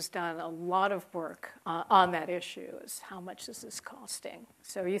 who's done a lot of work on that issue, is how much this is costing.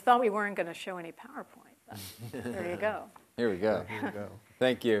 So you thought we weren't going to show any PowerPoint. There you go. Here we go. Here we go.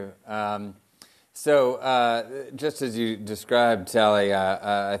 Thank you. So just as you described, Sally,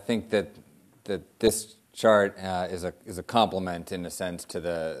 I think that this chart is a complement in a sense to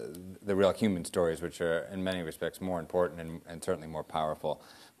the real human stories, which are in many respects more important and certainly more powerful.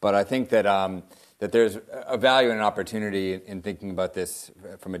 But I think that that there's a value and an opportunity in thinking about this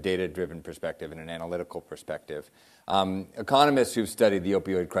from a data-driven perspective and an analytical perspective. Economists who've studied the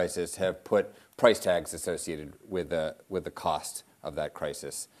opioid crisis have put price tags associated with the cost of that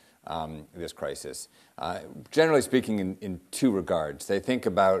crisis, this crisis. Generally speaking, in 2 regards. They think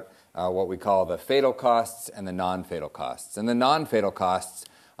about what we call the fatal costs and the non-fatal costs. And the non-fatal costs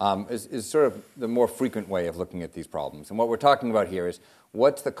is sort of the more frequent way of looking at these problems. And what we're talking about here is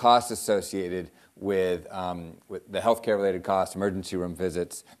what's the cost associated with the healthcare-related costs, emergency room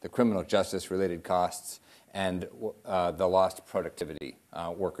visits, the criminal justice-related costs, and the lost productivity.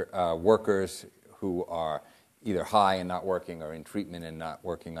 Workers who are either high and not working or in treatment and not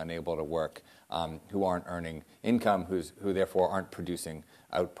working, unable to work, who aren't earning income, who therefore aren't producing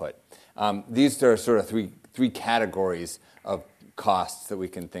output. These are sort of three categories of costs that we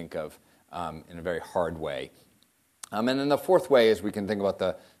can think of in a very hard way. And then the fourth way is we can think about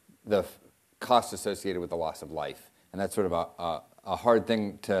the costs associated with the loss of life. And that's sort of a hard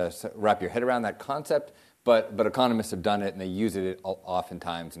thing to wrap your head around, that concept, but economists have done it, and they use it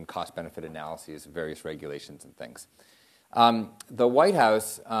oftentimes in cost-benefit analyses of various regulations and things. The White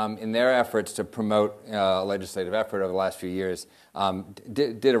House, in their efforts to promote a legislative effort over the last few years,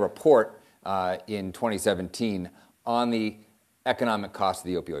 did a report in 2017 on the economic cost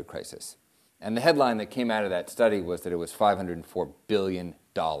of the opioid crisis. And the headline that came out of that study was that it was $504 billion.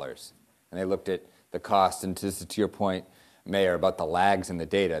 And they looked at the cost, and to your point, Mayor, about the lags in the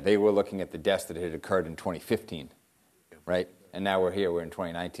data. They were looking at the deaths that had occurred in 2015, right? And now we're here, we're in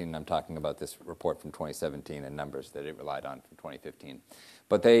 2019, and I'm talking about this report from 2017 and numbers that it relied on from 2015.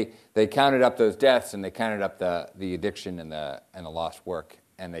 But they counted up those deaths, and they counted up the addiction and the lost work,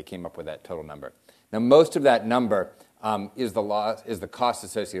 and they came up with that total number. Now, most of that number is the cost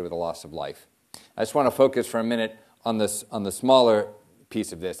associated with the loss of life. I just want to focus for a minute on the smaller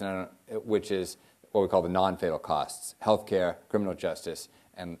piece of this, which is what we call the non-fatal costs: healthcare, criminal justice,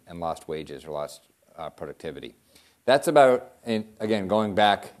 and lost wages or lost productivity. That's about, again, going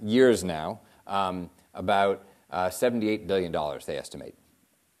back years now, about $78 billion, they estimate.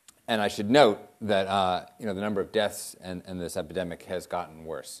 And I should note that the number of deaths and this epidemic has gotten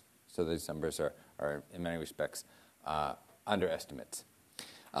worse. So these numbers are in many respects underestimates.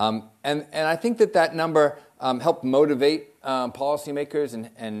 And I think that number helped motivate policymakers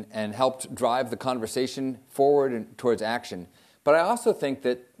and helped drive the conversation forward and towards action. But I also think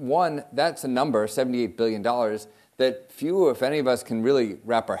that, one, that's a number, $78 billion, that few, if any of us, can really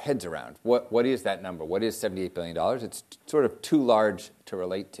wrap our heads around. What is that number? What is $78 billion? It's sort of too large to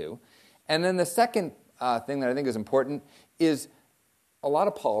relate to. And then the second thing that I think is important is a lot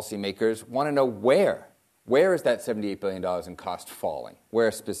of policymakers want to know where. Where is that $78 billion in cost falling? Where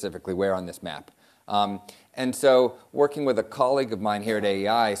specifically? Where on this map? And so working with a colleague of mine here at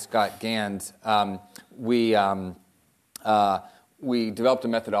AEI, Scott Gans, we developed a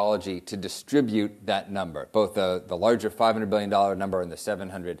methodology to distribute that number, both the larger $500 billion number and the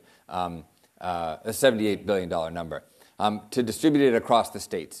 $78 billion number, to distribute it across the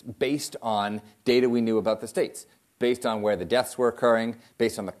states based on data we knew about the states, based on where the deaths were occurring,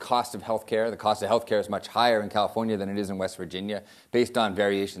 based on the cost of health care. The cost of health care is much higher in California than it is in West Virginia, based on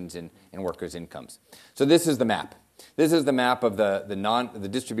variations in workers' incomes. So this is the map. This is the map of the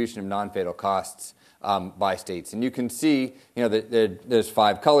distribution of non-fatal costs by states. And you can see, there's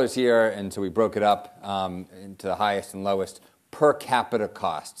 5 colors here, and so we broke it up into the highest and lowest per capita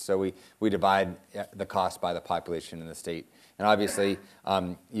costs. So we divide the cost by the population in the state. And obviously,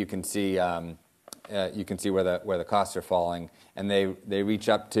 you can see where the costs are falling, and they reach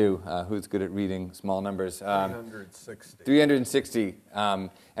up to, who's good at reading small numbers? 360. 360.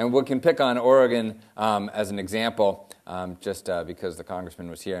 And we can pick on Oregon as an example, just because the congressman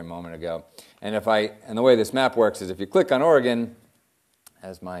was here a moment ago. And the way this map works is if you click on Oregon,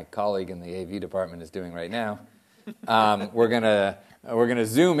 as my colleague in the AV department is doing right now, we're gonna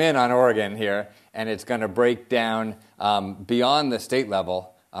zoom in on Oregon here, and it's going to break down beyond the state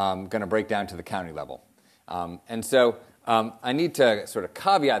level. Going to break down to the county level. And so I need to sort of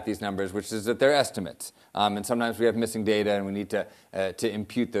caveat these numbers, which is that they're estimates. And sometimes we have missing data, and we need to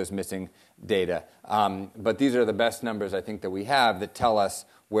impute those missing data. But these are the best numbers, I think, that we have that tell us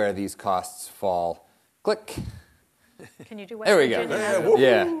where these costs fall. Click. Can you do West There we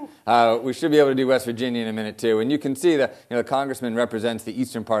Virginia? go. We should be able to do West Virginia in a minute, too. And you can see that the congressman represents the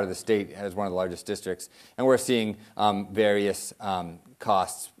eastern part of the state as one of the largest districts. And we're seeing various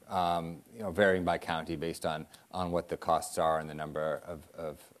costs varying by county based on what the costs are and the number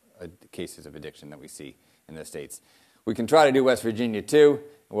of cases of addiction that we see in the states. We can try to do West Virginia, too.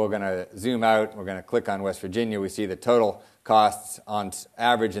 We're going to zoom out. We're going to click on West Virginia. We see the total costs on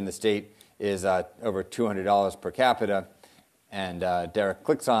average in the state is over $200 per capita. And Derek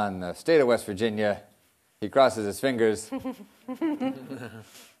clicks on the state of West Virginia. He crosses his fingers.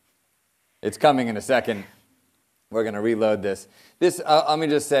 It's coming in a second. We're going to reload this. Let me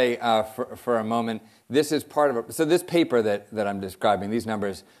just say for a moment, this is part of it. So this paper that I'm describing, these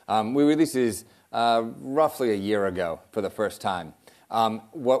numbers, we released these roughly a year ago for the first time.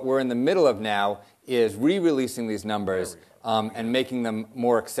 What we're in the middle of now is re-releasing these numbers and making them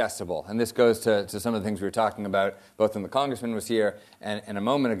more accessible. And this goes to some of the things we were talking about, both when the congressman was here and a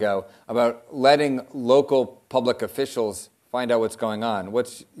moment ago, about letting local public officials find out what's going on.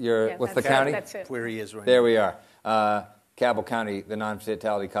 What's the county? That's it. Where he is right There now. we are. Cabell County, the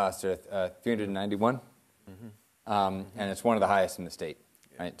non-fatality costs are 391, and it's one of the highest in the state.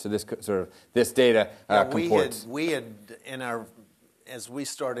 Right. So this data comports. We had as we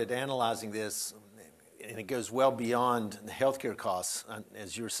started analyzing this, and it goes well beyond the healthcare costs,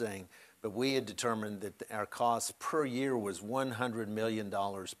 as you're saying, but we had determined that our cost per year was $100 million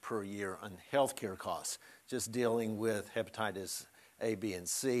per year on healthcare costs, just dealing with hepatitis A, B, and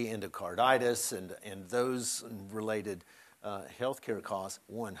C, endocarditis, and those related healthcare costs,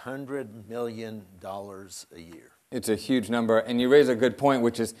 $100 million a year. It's a huge number, and you raise a good point,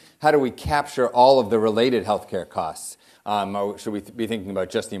 which is how do we capture all of the related healthcare costs? Should we be thinking about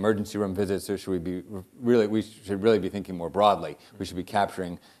just the emergency room visits, or should we should really be thinking more broadly? We should be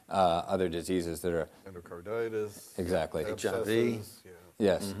capturing other diseases that are endocarditis, exactly HIV.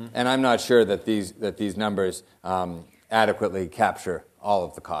 Yes, and I'm not sure that these numbers adequately capture all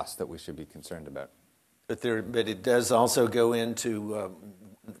of the costs that we should be concerned about. But it does also go into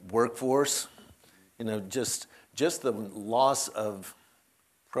workforce. You know, just the loss of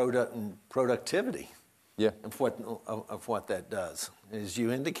productivity. Yeah. Of what that does. As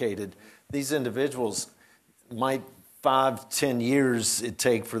you indicated, these individuals might 5-10 years it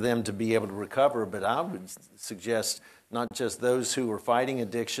take for them to be able to recover, but I would suggest not just those who are fighting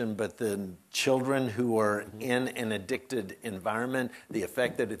addiction, but the children who are in an addicted environment, the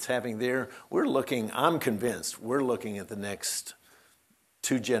effect that it's having there. I'm convinced, we're looking at the next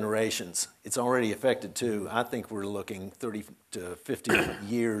 2 generations. It's already affected 2. I think we're looking 30 to 50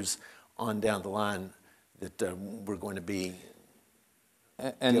 years on down the line that we're going to be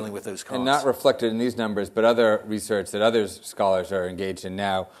dealing with those costs. And not reflected in these numbers, but other research that other scholars are engaged in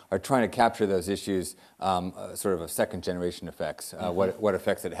now are trying to capture those issues, sort of second-generation effects, what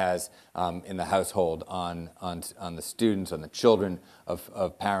effects it has in the household on the students, on the children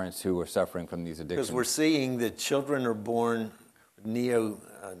of parents who are suffering from these addictions. Because we're seeing that children are born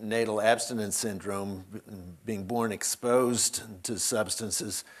neonatal abstinence syndrome, being born exposed to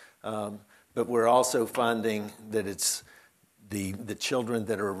substances, but we're also finding that it's the children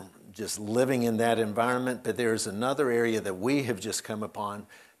that are just living in that environment. But there's another area that we have just come upon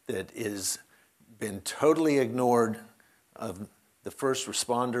that is been totally ignored of the first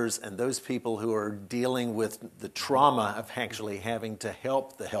responders and those people who are dealing with the trauma of actually having to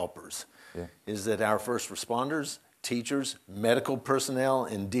help the helpers. Yeah. Is that our first responders, teachers, medical personnel,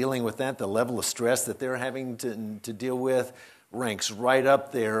 in dealing with that, the level of stress that they're having to deal with ranks right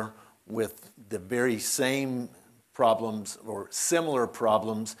up there with the very same problems or similar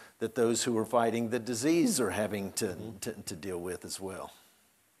problems that those who are fighting the disease are having to deal with as well.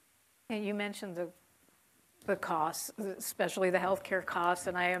 And you mentioned the costs, especially the healthcare costs,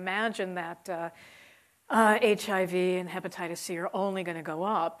 and I imagine that HIV and hepatitis C are only going to go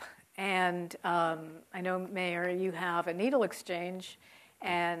up. And I know, Mayor, you have a needle exchange,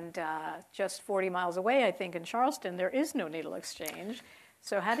 and just 40 miles away, I think, in Charleston, there is no needle exchange.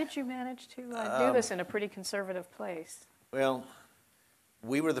 So how did you manage to do this in a pretty conservative place? Well,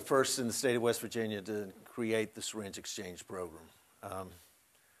 we were the first in the state of West Virginia to create the syringe exchange program.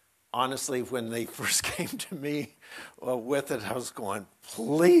 Honestly, when they first came to me with it, I was going,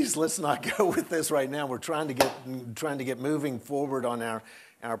 please, let's not go with this right now. We're trying to get moving forward on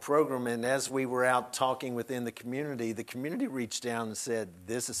our program. And as we were out talking within the community reached down and said,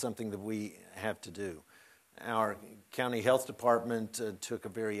 this is something that we have to do. Our county health department took a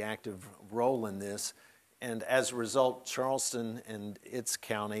very active role in this, and as a result, Charleston and its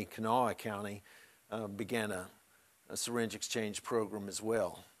county, Kanawha County, began a syringe exchange program as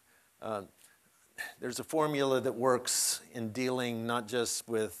well. There's a formula that works in dealing not just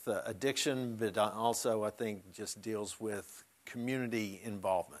with addiction, but also, I think, just deals with community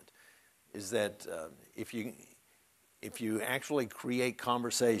involvement. Is that if you actually create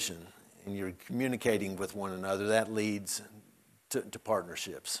conversation and you're communicating with one another, that leads to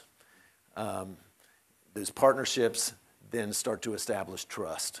partnerships. Those partnerships then start to establish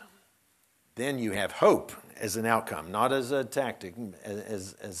trust. Then you have hope as an outcome, not as a tactic,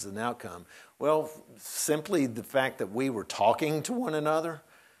 as an outcome. Well, simply the fact that we were talking to one another,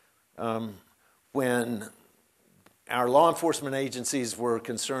 when our law enforcement agencies were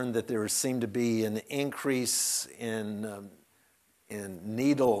concerned that there seemed to be an increase in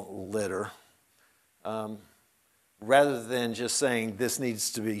needle litter, rather than just saying this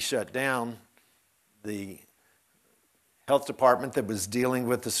needs to be shut down, the health department that was dealing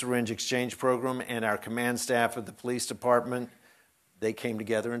with the syringe exchange program and our command staff of the police department, they came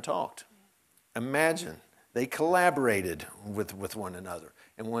together and talked. Imagine, they collaborated with one another.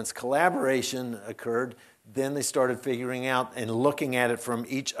 And once collaboration occurred, then they started figuring out and looking at it from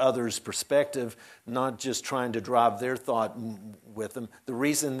each other's perspective, not just trying to drive their thought with them. The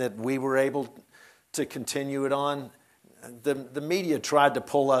reason that we were able to continue it on, the media tried to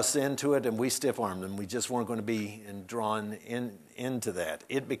pull us into it, and we stiff-armed them. We just weren't going to be drawn into that.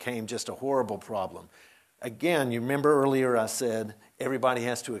 It became just a horrible problem. Again, you remember earlier I said everybody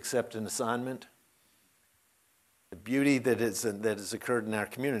has to accept an assignment. The beauty that has occurred in our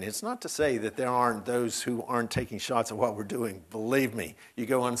community, it's not to say that there aren't those who aren't taking shots at what we're doing. Believe me, you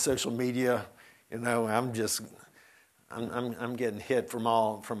go on social media, I'm I'm getting hit from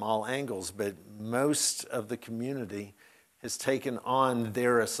all angles, but most of the community has taken on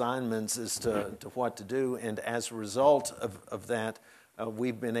their assignments as to what to do, and as a result of that,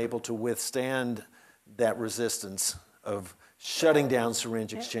 we've been able to withstand that resistance of shutting down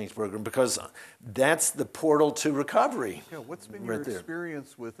syringe exchange program, because that's the portal to recovery. Yeah, what's been right your there.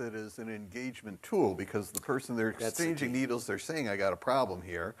 experience with it as an engagement tool? Because the person they're exchanging needles, they're saying, I got a problem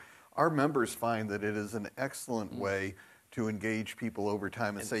here. Our members find that it is an excellent way to engage people over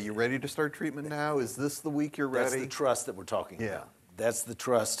time and say, you ready to start treatment now? Is this the week you're ready? That's the trust that we're talking about. That's the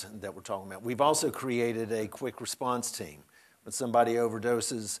trust that we're talking about. We've also created a quick response team. When somebody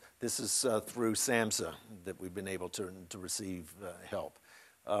overdoses, this is through SAMHSA that we've been able to receive help.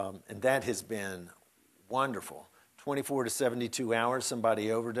 And that has been wonderful. 24 to 72 hours, somebody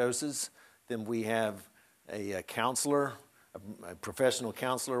overdoses, then we have a counselor, a professional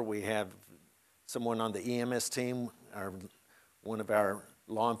counselor. We have someone on the EMS team, one of our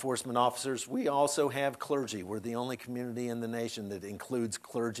law enforcement officers. We also have clergy. We're the only community in the nation that includes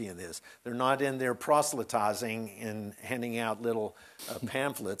clergy in this. They're not in there proselytizing and handing out little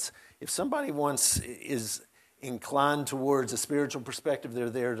pamphlets. If somebody is inclined towards a spiritual perspective, they're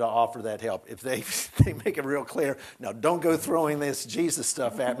there to offer that help. If they make it real clear, no, don't go throwing this Jesus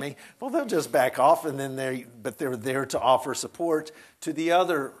stuff at me, well, they'll just back off, and then they're there to offer support to the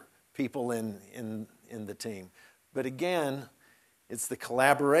other people in the team. But again, it's the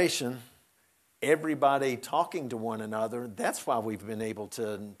collaboration, everybody talking to one another. That's why we've been able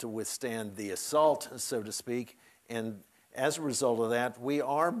to withstand the assault, so to speak. And as a result of that, we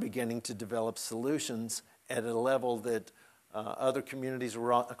are beginning to develop solutions at a level that other communities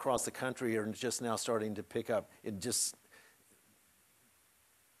across the country are just now starting to pick up.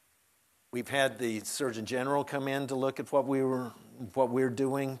 We've had the Surgeon General come in to look at what we're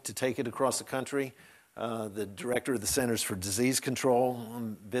doing to take it across the country. The director of the Centers for Disease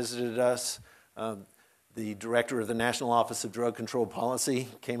Control visited us. The director of the National Office of Drug Control Policy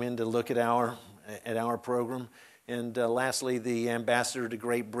came in to look at our program. And lastly, the ambassador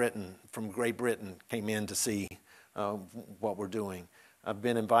to from Great Britain came in to see what we're doing. I've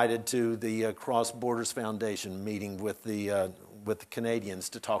been invited to the Cross Borders Foundation meeting with the Canadians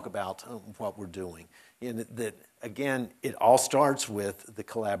to talk about what we're doing. And that, again, it all starts with the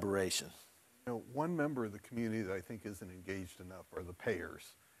collaboration. You know, one member of the community that I think isn't engaged enough are the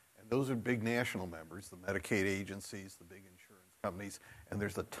payers. And those are big national members, the Medicaid agencies, the big insurance companies, and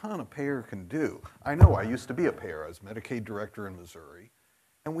there's a ton a payer can do. I know, I used to be a payer. I was Medicaid director in Missouri,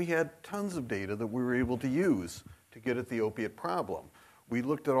 and we had tons of data that we were able to use to get at the opiate problem. We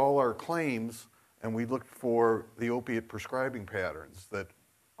looked at all our claims, and we looked for the opiate prescribing patterns that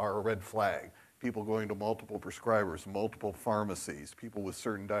are a red flag. People going to multiple prescribers, multiple pharmacies, people with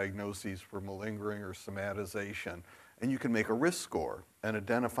certain diagnoses for malingering or somatization. And you can make a risk score and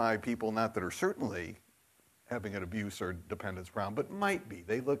identify people not that are certainly having an abuse or dependence problem, but might be.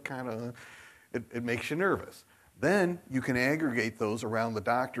 They look kind of, it makes you nervous. Then you can aggregate those around the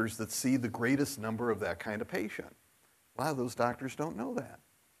doctors that see the greatest number of that kind of patient. A lot of those doctors don't know that.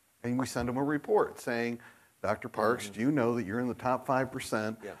 And we send them a report saying, Dr. Parks, do you know that you're in the top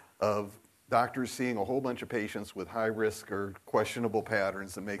 5% of doctors seeing a whole bunch of patients with high risk or questionable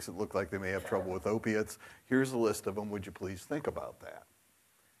patterns that makes it look like they may have trouble with opiates? Here's a list of them. Would you please think about that?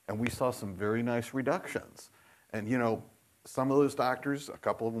 And we saw some very nice reductions. And, you know, some of those doctors, a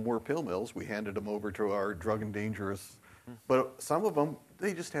couple of them were pill mills. We handed them over to our drug and dangerous. But some of them,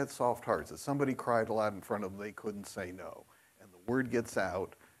 they just had soft hearts. If somebody cried a lot in front of them, they couldn't say no. And the word gets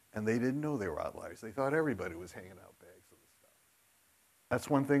out, and they didn't know they were outliers. They thought everybody was hanging out bags of the stuff. That's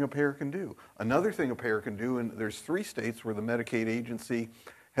one thing a payer can do. Another thing a payer can do, and there's 3 states where the Medicaid agency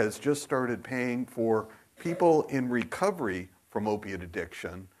has just started paying for people in recovery from opiate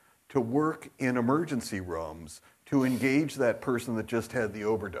addiction to work in emergency rooms to engage that person that just had the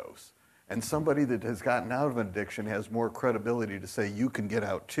overdose. And somebody that has gotten out of an addiction has more credibility to say you can get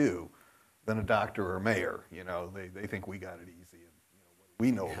out too than a doctor or a mayor. You know, they think we got it easy and what do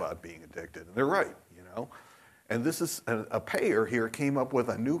we know about being addicted. And they're right, you know. And this is a payer here came up with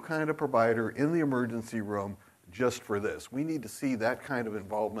a new kind of provider in the emergency room just for this. We need to see that kind of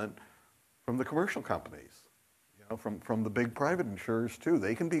involvement from the commercial companies. From the big private insurers, too.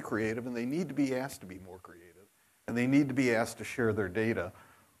 They can be creative, and they need to be asked to be more creative. And they need to be asked to share their data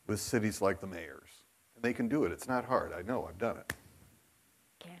with cities like the mayors. And they can do it. It's not hard. I know. I've done it.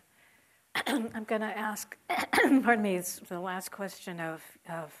 Okay. I'm going to ask, pardon me, it's the last question of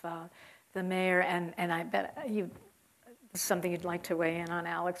the mayor, and I bet something you'd like to weigh in on,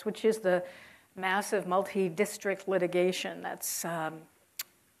 Alex, which is the massive multi-district litigation that's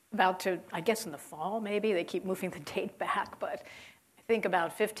about to, I guess in the fall maybe, they keep moving the date back, but I think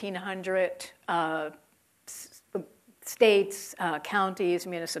about 1,500 states, counties,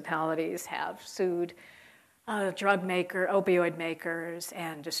 municipalities have sued opioid makers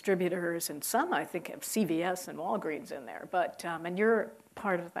and distributors, and some I think have CVS and Walgreens in there. But and you're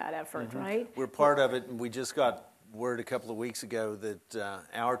part of that effort, right? We're part of it, and we just got word a couple of weeks ago that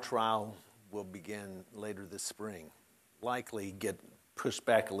our trial will begin later this spring. Likely get pushed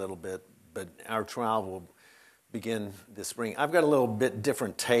back a little bit, but our trial will begin this spring. I've got a little bit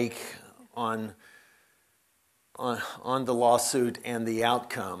different take on the lawsuit and the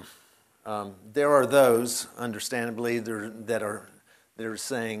outcome. There are those, understandably, that are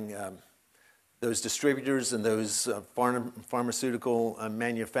saying those distributors and those pharmaceutical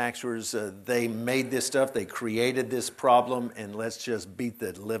manufacturers, they made this stuff, they created this problem, and let's just beat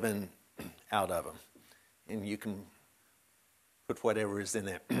the living out of them. And you can put whatever is in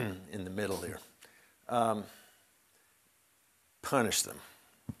there in the middle there. Punish them.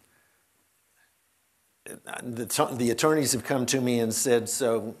 The attorneys have come to me and said,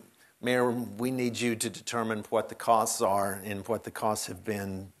 so, Mayor, we need you to determine what the costs are and what the costs have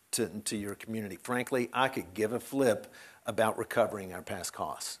been to your community. Frankly, I could give a flip about recovering our past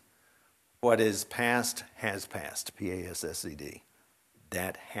costs. What is past has passed, P-A-S-S-E-D.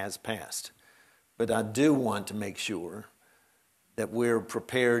 That has passed. But I do want to make sure that we're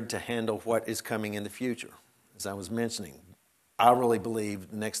prepared to handle what is coming in the future. As I was mentioning, I really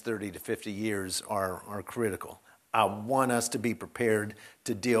believe the next 30 to 50 years are critical. I want us to be prepared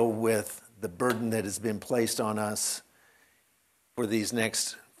to deal with the burden that has been placed on us for these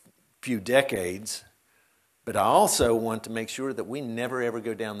next few decades, but I also want to make sure that we never ever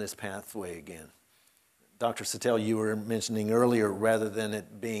go down this pathway again. Dr. Sattel, you were mentioning earlier, rather than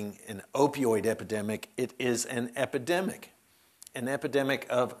it being an opioid epidemic, it is an epidemic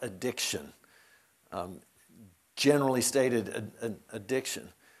of addiction, generally stated addiction.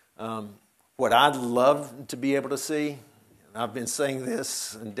 What I'd love to be able to see, and I've been saying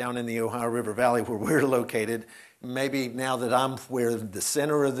this down in the Ohio River Valley where we're located, maybe now that I'm where the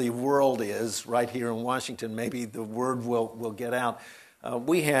center of the world is, right here in Washington, maybe the word will get out.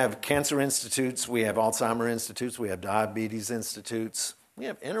 We have cancer institutes, we have Alzheimer institutes, we have diabetes institutes, we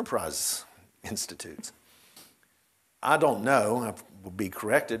have enterprise institutes. I don't know, I will be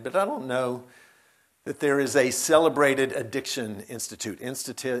corrected, but I don't know that there is a celebrated addiction institute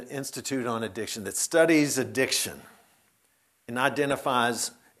on addiction that studies addiction and identifies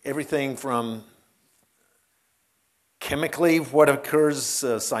everything from chemically what occurs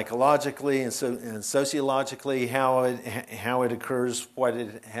psychologically and sociologically, how it occurs,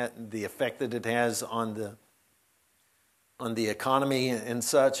 the effect that it has on the economy and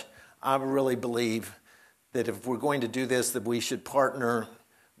such. I really believe that if we're going to do this, that we should partner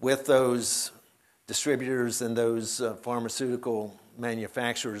with those distributors and those pharmaceutical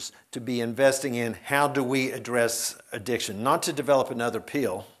manufacturers to be investing in how do we address addiction, not to develop another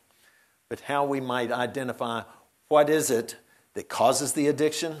pill, but how we might identify what is it that causes the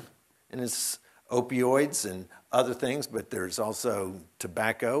addiction, and it's opioids and other things, but there's also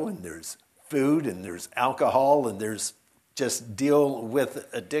tobacco and there's food and there's alcohol and there's just deal with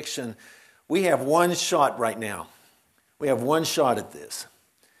addiction. We have one shot right now. We have one shot at this.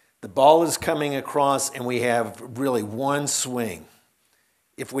 The ball is coming across and we have really one swing.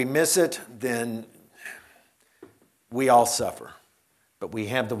 If we miss it, then we all suffer. But we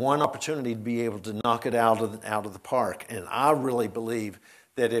have the one opportunity to be able to knock it out of the park. And I really believe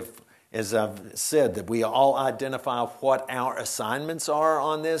that if, as I've said, that we all identify what our assignments are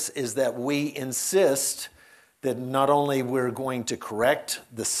on this, is that we insist that not only we're going to correct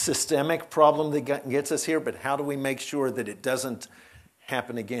the systemic problem that gets us here, but how do we make sure that it doesn't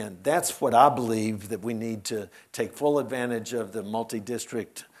happen again? That's what I believe, that we need to take full advantage of the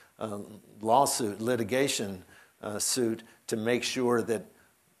multi-district litigation suit to make sure that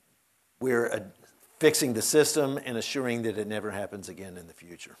we're fixing the system and assuring that it never happens again in the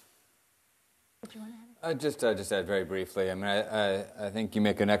future. Did you want to add? Just add very briefly. I mean, I think you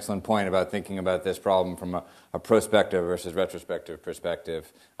make an excellent point about thinking about this problem from a prospective versus retrospective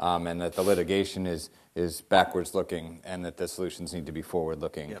perspective, and that the litigation is backwards looking, and that the solutions need to be forward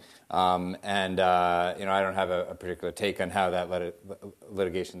looking. Yep. I don't have a particular take on how that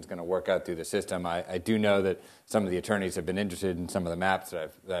litigation is going to work out through the system. I do know that some of the attorneys have been interested in some of the maps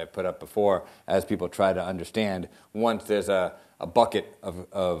that I've put up before, as people try to understand, once there's a bucket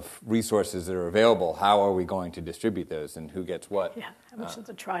of resources that are available, how are we going to distribute those and who gets what? Yeah, how much do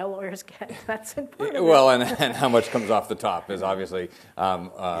the trial lawyers get? That's important. Well, and how much comes off the top is obviously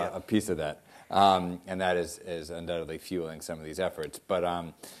a piece of that. and that is undoubtedly fueling some of these efforts. But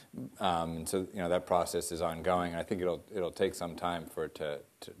and so that process is ongoing. I think it'll take some time for it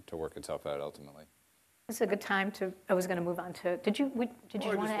to work itself out ultimately. This is a good time to. I was going to move on to. Did you want to answer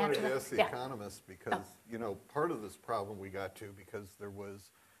that? I just wanted to ask the economist because part of this problem we got to because there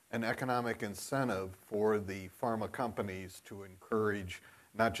was an economic incentive for the pharma companies to encourage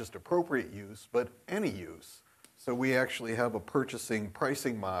not just appropriate use but any use. So we actually have a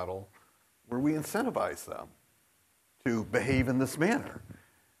pricing model where we incentivize them to behave in this manner.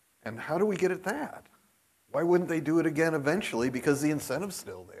 And how do we get at that? Why wouldn't they do it again eventually? Because the incentive's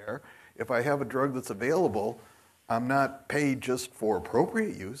still there. If I have a drug that's available, I'm not paid just for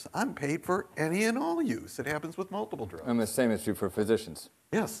appropriate use. I'm paid for any and all use. It happens with multiple drugs. And the same is true for physicians.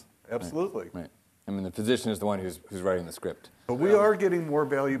 Yes, absolutely. Right. I mean, the physician is the one who's writing the script. But we are getting more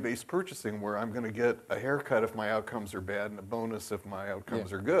value-based purchasing where I'm going to get a haircut if my outcomes are bad and a bonus if my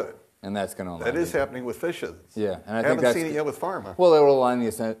outcomes are good. And that's going to That is happening with fishes. Yeah, and I haven't seen it yet with pharma. Well, it will align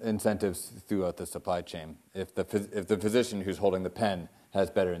the incentives throughout the supply chain. If the physician who's holding the pen has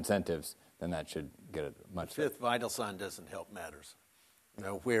better incentives, then that should get it much. Fifth vital sign doesn't help matters.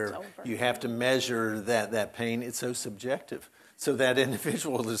 Where you have to measure that pain, it's so subjective. So that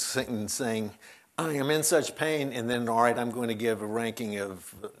individual is saying, I am in such pain, and then, all right, I'm going to give a ranking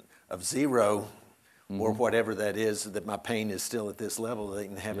of 0 or whatever that is, that my pain is still at this level. They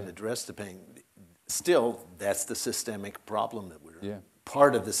haven't addressed the pain. Still, that's the systemic problem that we're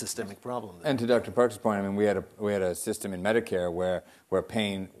part of the systemic problem. And to Dr. Park's point, I mean, we had a system in Medicare where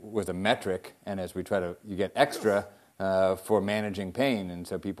pain was a metric, and as we you get extra for managing pain, and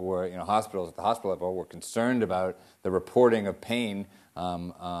so people were, hospitals at the hospital level were concerned about the reporting of pain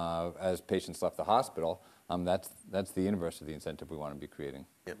as patients left the hospital. That's the universe of the incentive we want to be creating.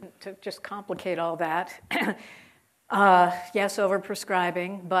 To just complicate all that, yes,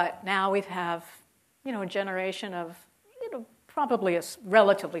 overprescribing, but now we have, a generation of, probably a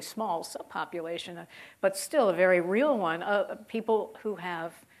relatively small subpopulation, but still a very real one, people who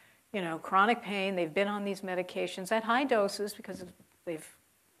have, chronic pain. They've been on these medications at high doses because they've,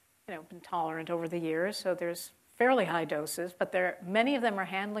 been tolerant over the years. So there's fairly high doses, but many of them are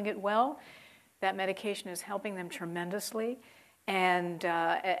handling it well. That medication is helping them tremendously, and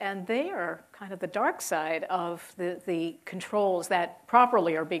they are kind of the dark side of the controls that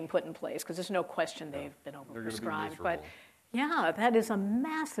properly are being put in place, because there's no question they've been overprescribed. But yeah, that is a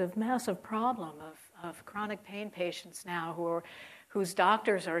massive, massive problem of chronic pain patients now whose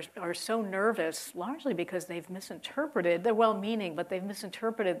doctors are so nervous, largely because they've misinterpreted. They're well-meaning, but they've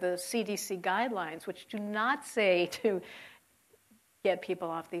misinterpreted the CDC guidelines, which do not say to get people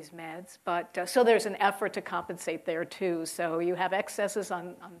off these meds. But so there's an effort to compensate there too. So you have excesses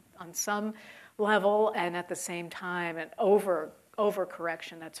on some level, and at the same time an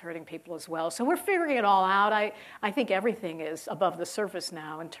overcorrection that's hurting people as well. So we're figuring it all out. I think everything is above the surface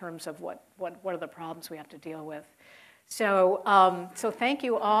now in terms of what are the problems we have to deal with. So so thank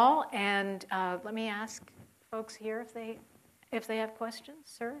you all, and let me ask folks here if they have questions,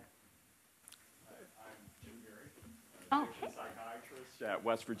 sir. I'm Jim Berry, psychiatrist at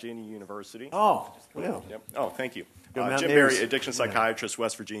West Virginia University. Oh, yeah. Yep. Oh, thank you. Jim Mountaineers. Berry, addiction psychiatrist,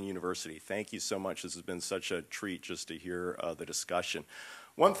 West Virginia University. Thank you so much. This has been such a treat just to hear the discussion.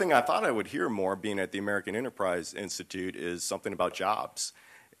 One thing I thought I would hear more, being at the American Enterprise Institute, is something about jobs.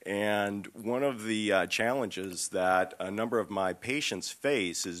 And one of the challenges that a number of my patients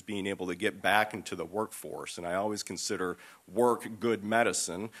face is being able to get back into the workforce. And I always consider work good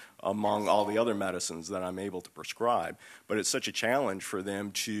medicine among all the other medicines that I'm able to prescribe. But it's such a challenge for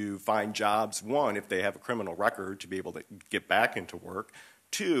them to find jobs, one, if they have a criminal record, to be able to get back into work.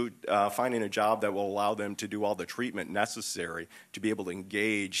 Two, finding a job that will allow them to do all the treatment necessary to be able to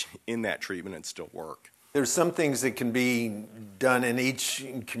engage in that treatment and still work. There's some things that can be done in each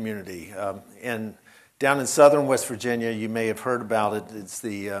community. And down in southern West Virginia, you may have heard about it. It's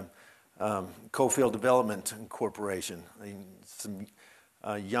the Coalfield Development Corporation. Some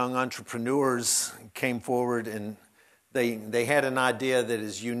young entrepreneurs came forward, and they had an idea that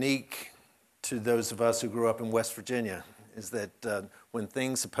is unique to those of us who grew up in West Virginia, is that when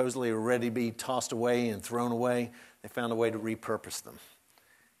things supposedly are ready to be tossed away and thrown away, they found a way to repurpose them.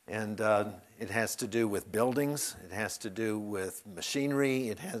 And it has to do with buildings, it has to do with machinery,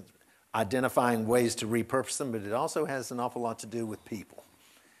 it has identifying ways to repurpose them, but it also has an awful lot to do with people.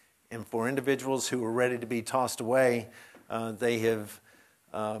 And for individuals who are ready to be tossed away, they have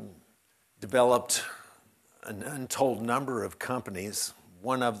developed an untold number of companies,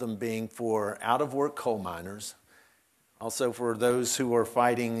 one of them being for out-of-work coal miners, also for those who are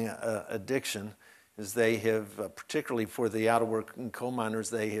fighting addiction, is they have, particularly for the out-of-work coal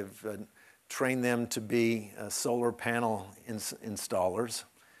miners, they have trained them to be solar panel installers.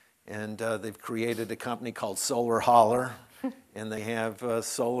 And they've created a company called Solar Holler, and they have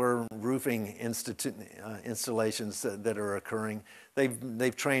solar roofing installations that are occurring.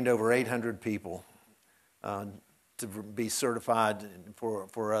 They've trained over 800 people to be certified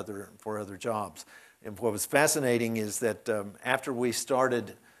for other jobs. And what was fascinating is that after we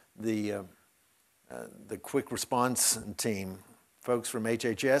started the quick response team, folks from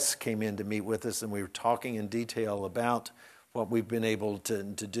HHS came in to meet with us, and we were talking in detail about what we've been able to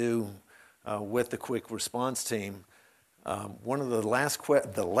do with the quick response team. One of the last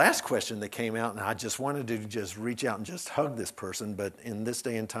question that came out, and I just wanted to just reach out and just hug this person, but in this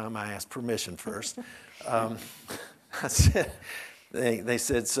day and time, I asked permission first. I said, they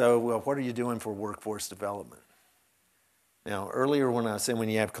said, so what are you doing for workforce development? Now, earlier when I said when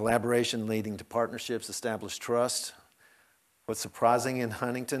you have collaboration leading to partnerships, establish trust, what's surprising in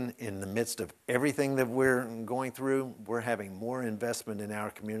Huntington, in the midst of everything that we're going through, we're having more investment in our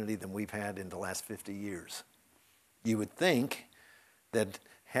community than we've had in the last 50 years. You would think that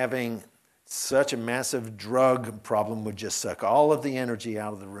having such a massive drug problem would just suck all of the energy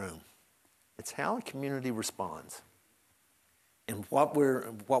out of the room. It's how a community responds. And what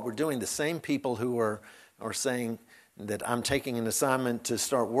we're doing, the same people who are saying that I'm taking an assignment to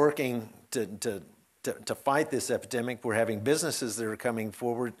start working to fight this epidemic, we're having businesses that are coming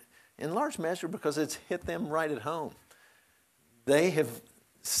forward in large measure because it's hit them right at home. They have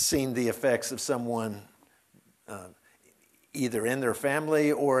seen the effects of someone either in their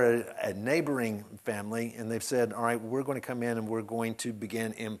family or a neighboring family, and they've said, all right, we're going to come in and we're going to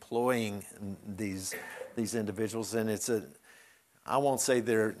begin employing these individuals. And I won't say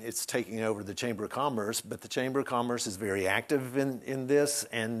it's taking over the Chamber of Commerce, but the Chamber of Commerce is very active in this,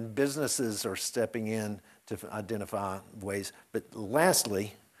 and businesses are stepping in to identify ways. But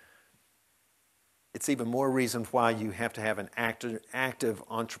lastly, it's even more reason why you have to have an active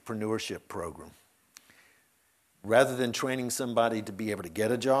entrepreneurship program. Rather than training somebody to be able to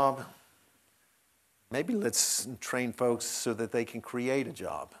get a job, maybe let's train folks so that they can create a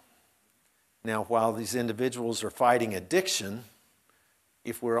job. Now, while these individuals are fighting addiction,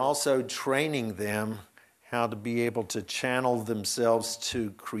 if we're also training them how to be able to channel themselves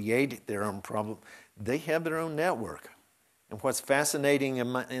to create their own problem, they have their own network. And what's fascinating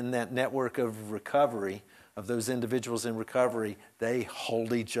in that network of recovery, of those individuals in recovery, they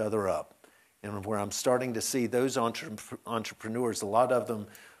hold each other up. And where I'm starting to see those entrepreneurs, a lot of them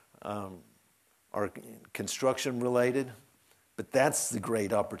are construction related, but that's the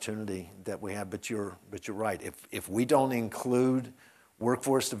great opportunity that we have. But you're right. If we don't include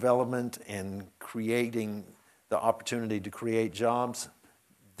workforce development and creating the opportunity to create jobs,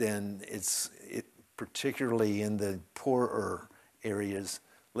 then particularly in the poorer areas,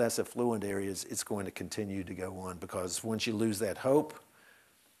 less affluent areas, it's going to continue to go on, because once you lose that hope,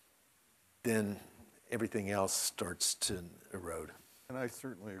 then everything else starts to erode. And I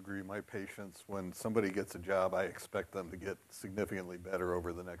certainly agree. My patients, when somebody gets a job, I expect them to get significantly better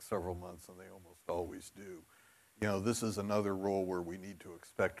over the next several months, and they almost always do. You know, this is another role where we need to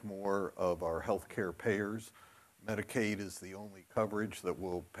expect more of our healthcare payers. Medicaid is the only coverage that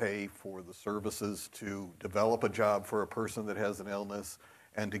will pay for the services to develop a job for a person that has an illness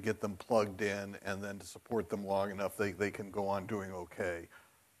and to get them plugged in and then to support them long enough they can go on doing okay.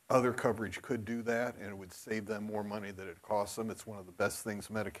 Other coverage could do that, and it would save them more money than it costs them. It's one of the best things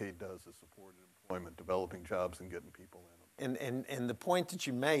Medicaid does, is support employment, developing jobs, and getting people in them. And the point that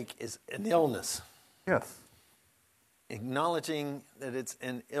you make is an illness. Yes. Acknowledging that it's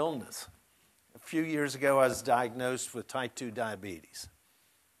an illness. A few years ago, I was diagnosed with type 2 diabetes.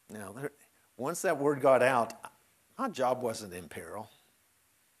 Now, once that word got out, my job wasn't in peril.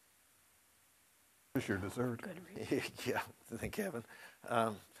 It's your dessert. Yeah, thank Kevin.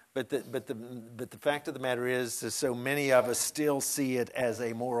 But the fact of the matter is so many of us still see it as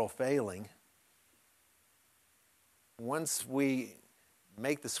a moral failing. Once we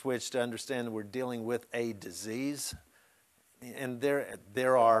make the switch to understand that we're dealing with a disease, and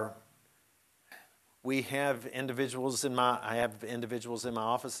I have individuals in my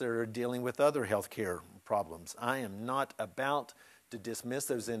office that are dealing with other healthcare problems. I am not about to dismiss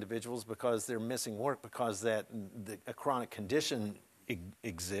those individuals because they're missing work, because a chronic condition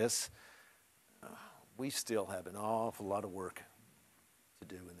exists. We still have an awful lot of work to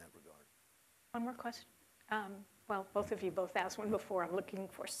do in that regard. One more question. Well, both of you both asked one before. I'm looking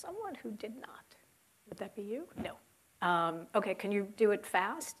for someone who did not. Would that be you? No. Okay, can you do it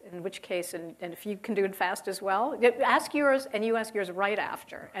fast? In which case, and if you can do it fast as well, ask yours, and you ask yours right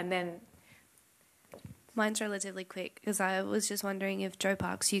after, and then Mine's relatively quick because I was just wondering if Joe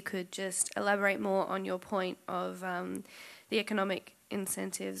Parks, you could just elaborate more on your point of the economic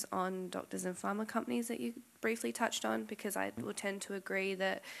incentives on doctors and pharma companies that you briefly touched on, because I will tend to agree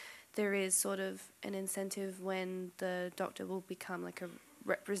that there is sort of an incentive when the doctor will become like a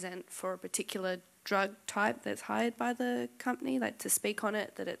represent for a particular drug type that's hired by the company, like to speak on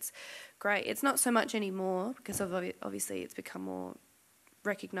it, that it's great. It's not so much anymore because obviously it's become more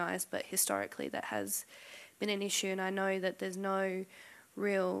recognised, but historically that has been an issue, and I know that there's no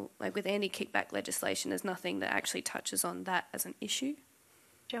real, like with anti-kickback legislation, there's nothing that actually touches on that as an issue.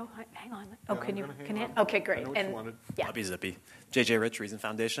 Joe, hang on. Oh, Yeah, can you? hang Can you? on. Okay, great. I know what you wanted. yeah, I'll be zippy. JJ Rich, Reason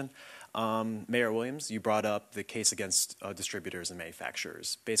Foundation. Mayor Williams, you brought up the case against distributors and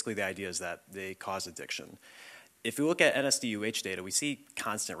manufacturers. Basically, the idea is that they cause addiction. If we look at NSDUH data, we see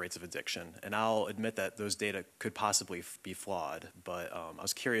constant rates of addiction, and I'll admit that those data could possibly be flawed, but I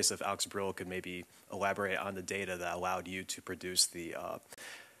was curious if Alex Brill could maybe elaborate on the data that allowed you to produce the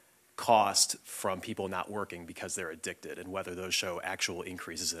cost from people not working because they're addicted, and whether those show actual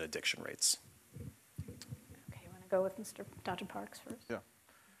increases in addiction rates. Okay, you want to go with Dr. Parks first?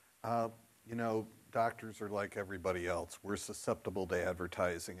 Yeah. You know, doctors are like everybody else. We're susceptible to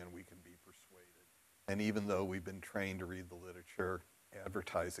advertising, and we can be persuaded. And even though we've been trained to read the literature,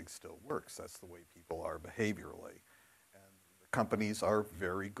 advertising still works. That's the way people are behaviorally. And the companies are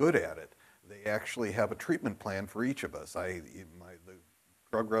very good at it. They actually have a treatment plan for each of us. The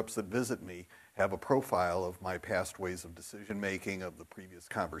drug reps that visit me have a profile of my past ways of decision-making, of the previous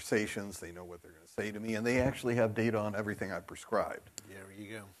conversations. They know what they're going to say to me, and they actually have data on everything I've prescribed. Yeah, there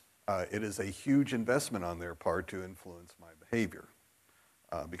you go. It is a huge investment on their part to influence my behavior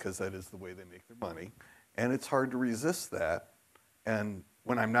because that is the way they make their money. And it's hard to resist that. And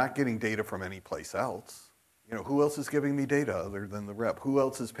when I'm not getting data from any place else, you know, who else is giving me data other than the rep? Who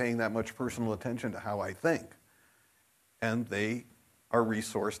else is paying that much personal attention to how I think? And they are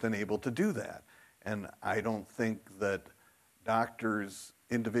resourced and able to do that. And I don't think that doctors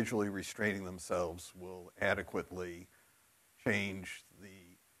individually restraining themselves will adequately change the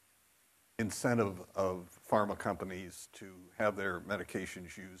incentive of pharma companies to have their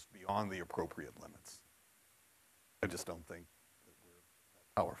medications used beyond the appropriate limits. I just don't think that we're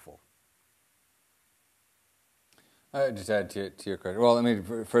that powerful. Just add to your credit. Well, I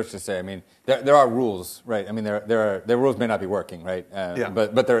mean, first to say, I mean, there are rules, right? I mean, the rules may not be working, right? Yeah.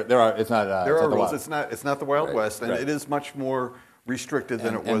 But there are. It's not. There are rules. Wild. It's not the Wild Right, West, and right. it is much more restricted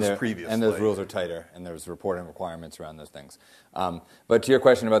than it was previously. And those rules are tighter, and there's reporting requirements around those things. But to your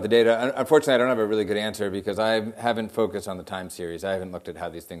question about the data, unfortunately, I don't have a really good answer because I haven't focused on the time series. I haven't looked at how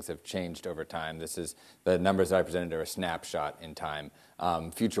these things have changed over time. The numbers that I presented are a snapshot in time.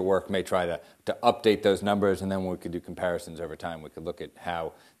 Future work may try to update those numbers, and then we could do comparisons over time. We could look at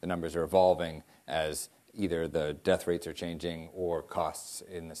how the numbers are evolving as either the death rates are changing or costs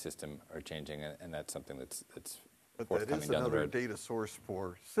in the system are changing, and that's something that's But that is another data source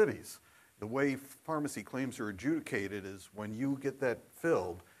for cities. The way pharmacy claims are adjudicated is when you get that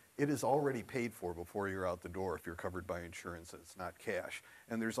filled, it is already paid for before you're out the door if you're covered by insurance and it's not cash.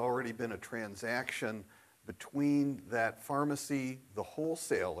 And there's already been a transaction between that pharmacy, the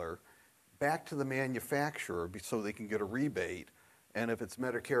wholesaler, back to the manufacturer so they can get a rebate. And if it's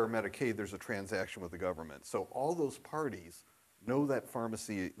Medicare or Medicaid, there's a transaction with the government. So all those parties know that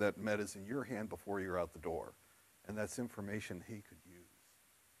pharmacy, that med is in your hand before you're out the door. And that's information he could use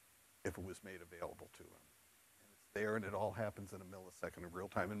if it was made available to him. And it's there, and it all happens in a millisecond of real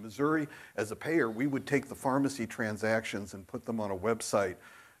time. In Missouri, as a payer, we would take the pharmacy transactions and put them on a website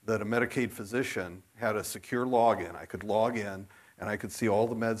that a Medicaid physician had a secure login. I could log in, and I could see all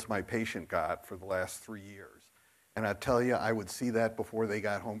the meds my patient got for the last 3 years. And I tell you, I would see that before they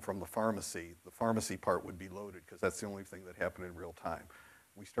got home from the pharmacy. The pharmacy part would be loaded because that's the only thing that happened in real time.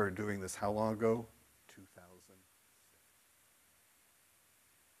 We started doing this how long ago? 2006.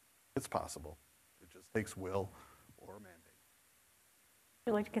 It's possible. It just takes will or mandate.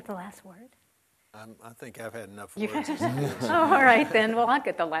 Would you like to get the last word? I think I've had enough words. Oh, all right, then. Well, I'll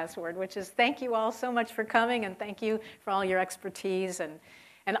get the last word, which is thank you all so much for coming, and thank you for all your expertise and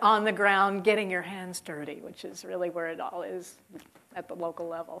on the ground getting your hands dirty, which is really where it all is at the local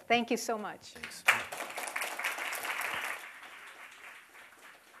level. Thank you so much. Thanks.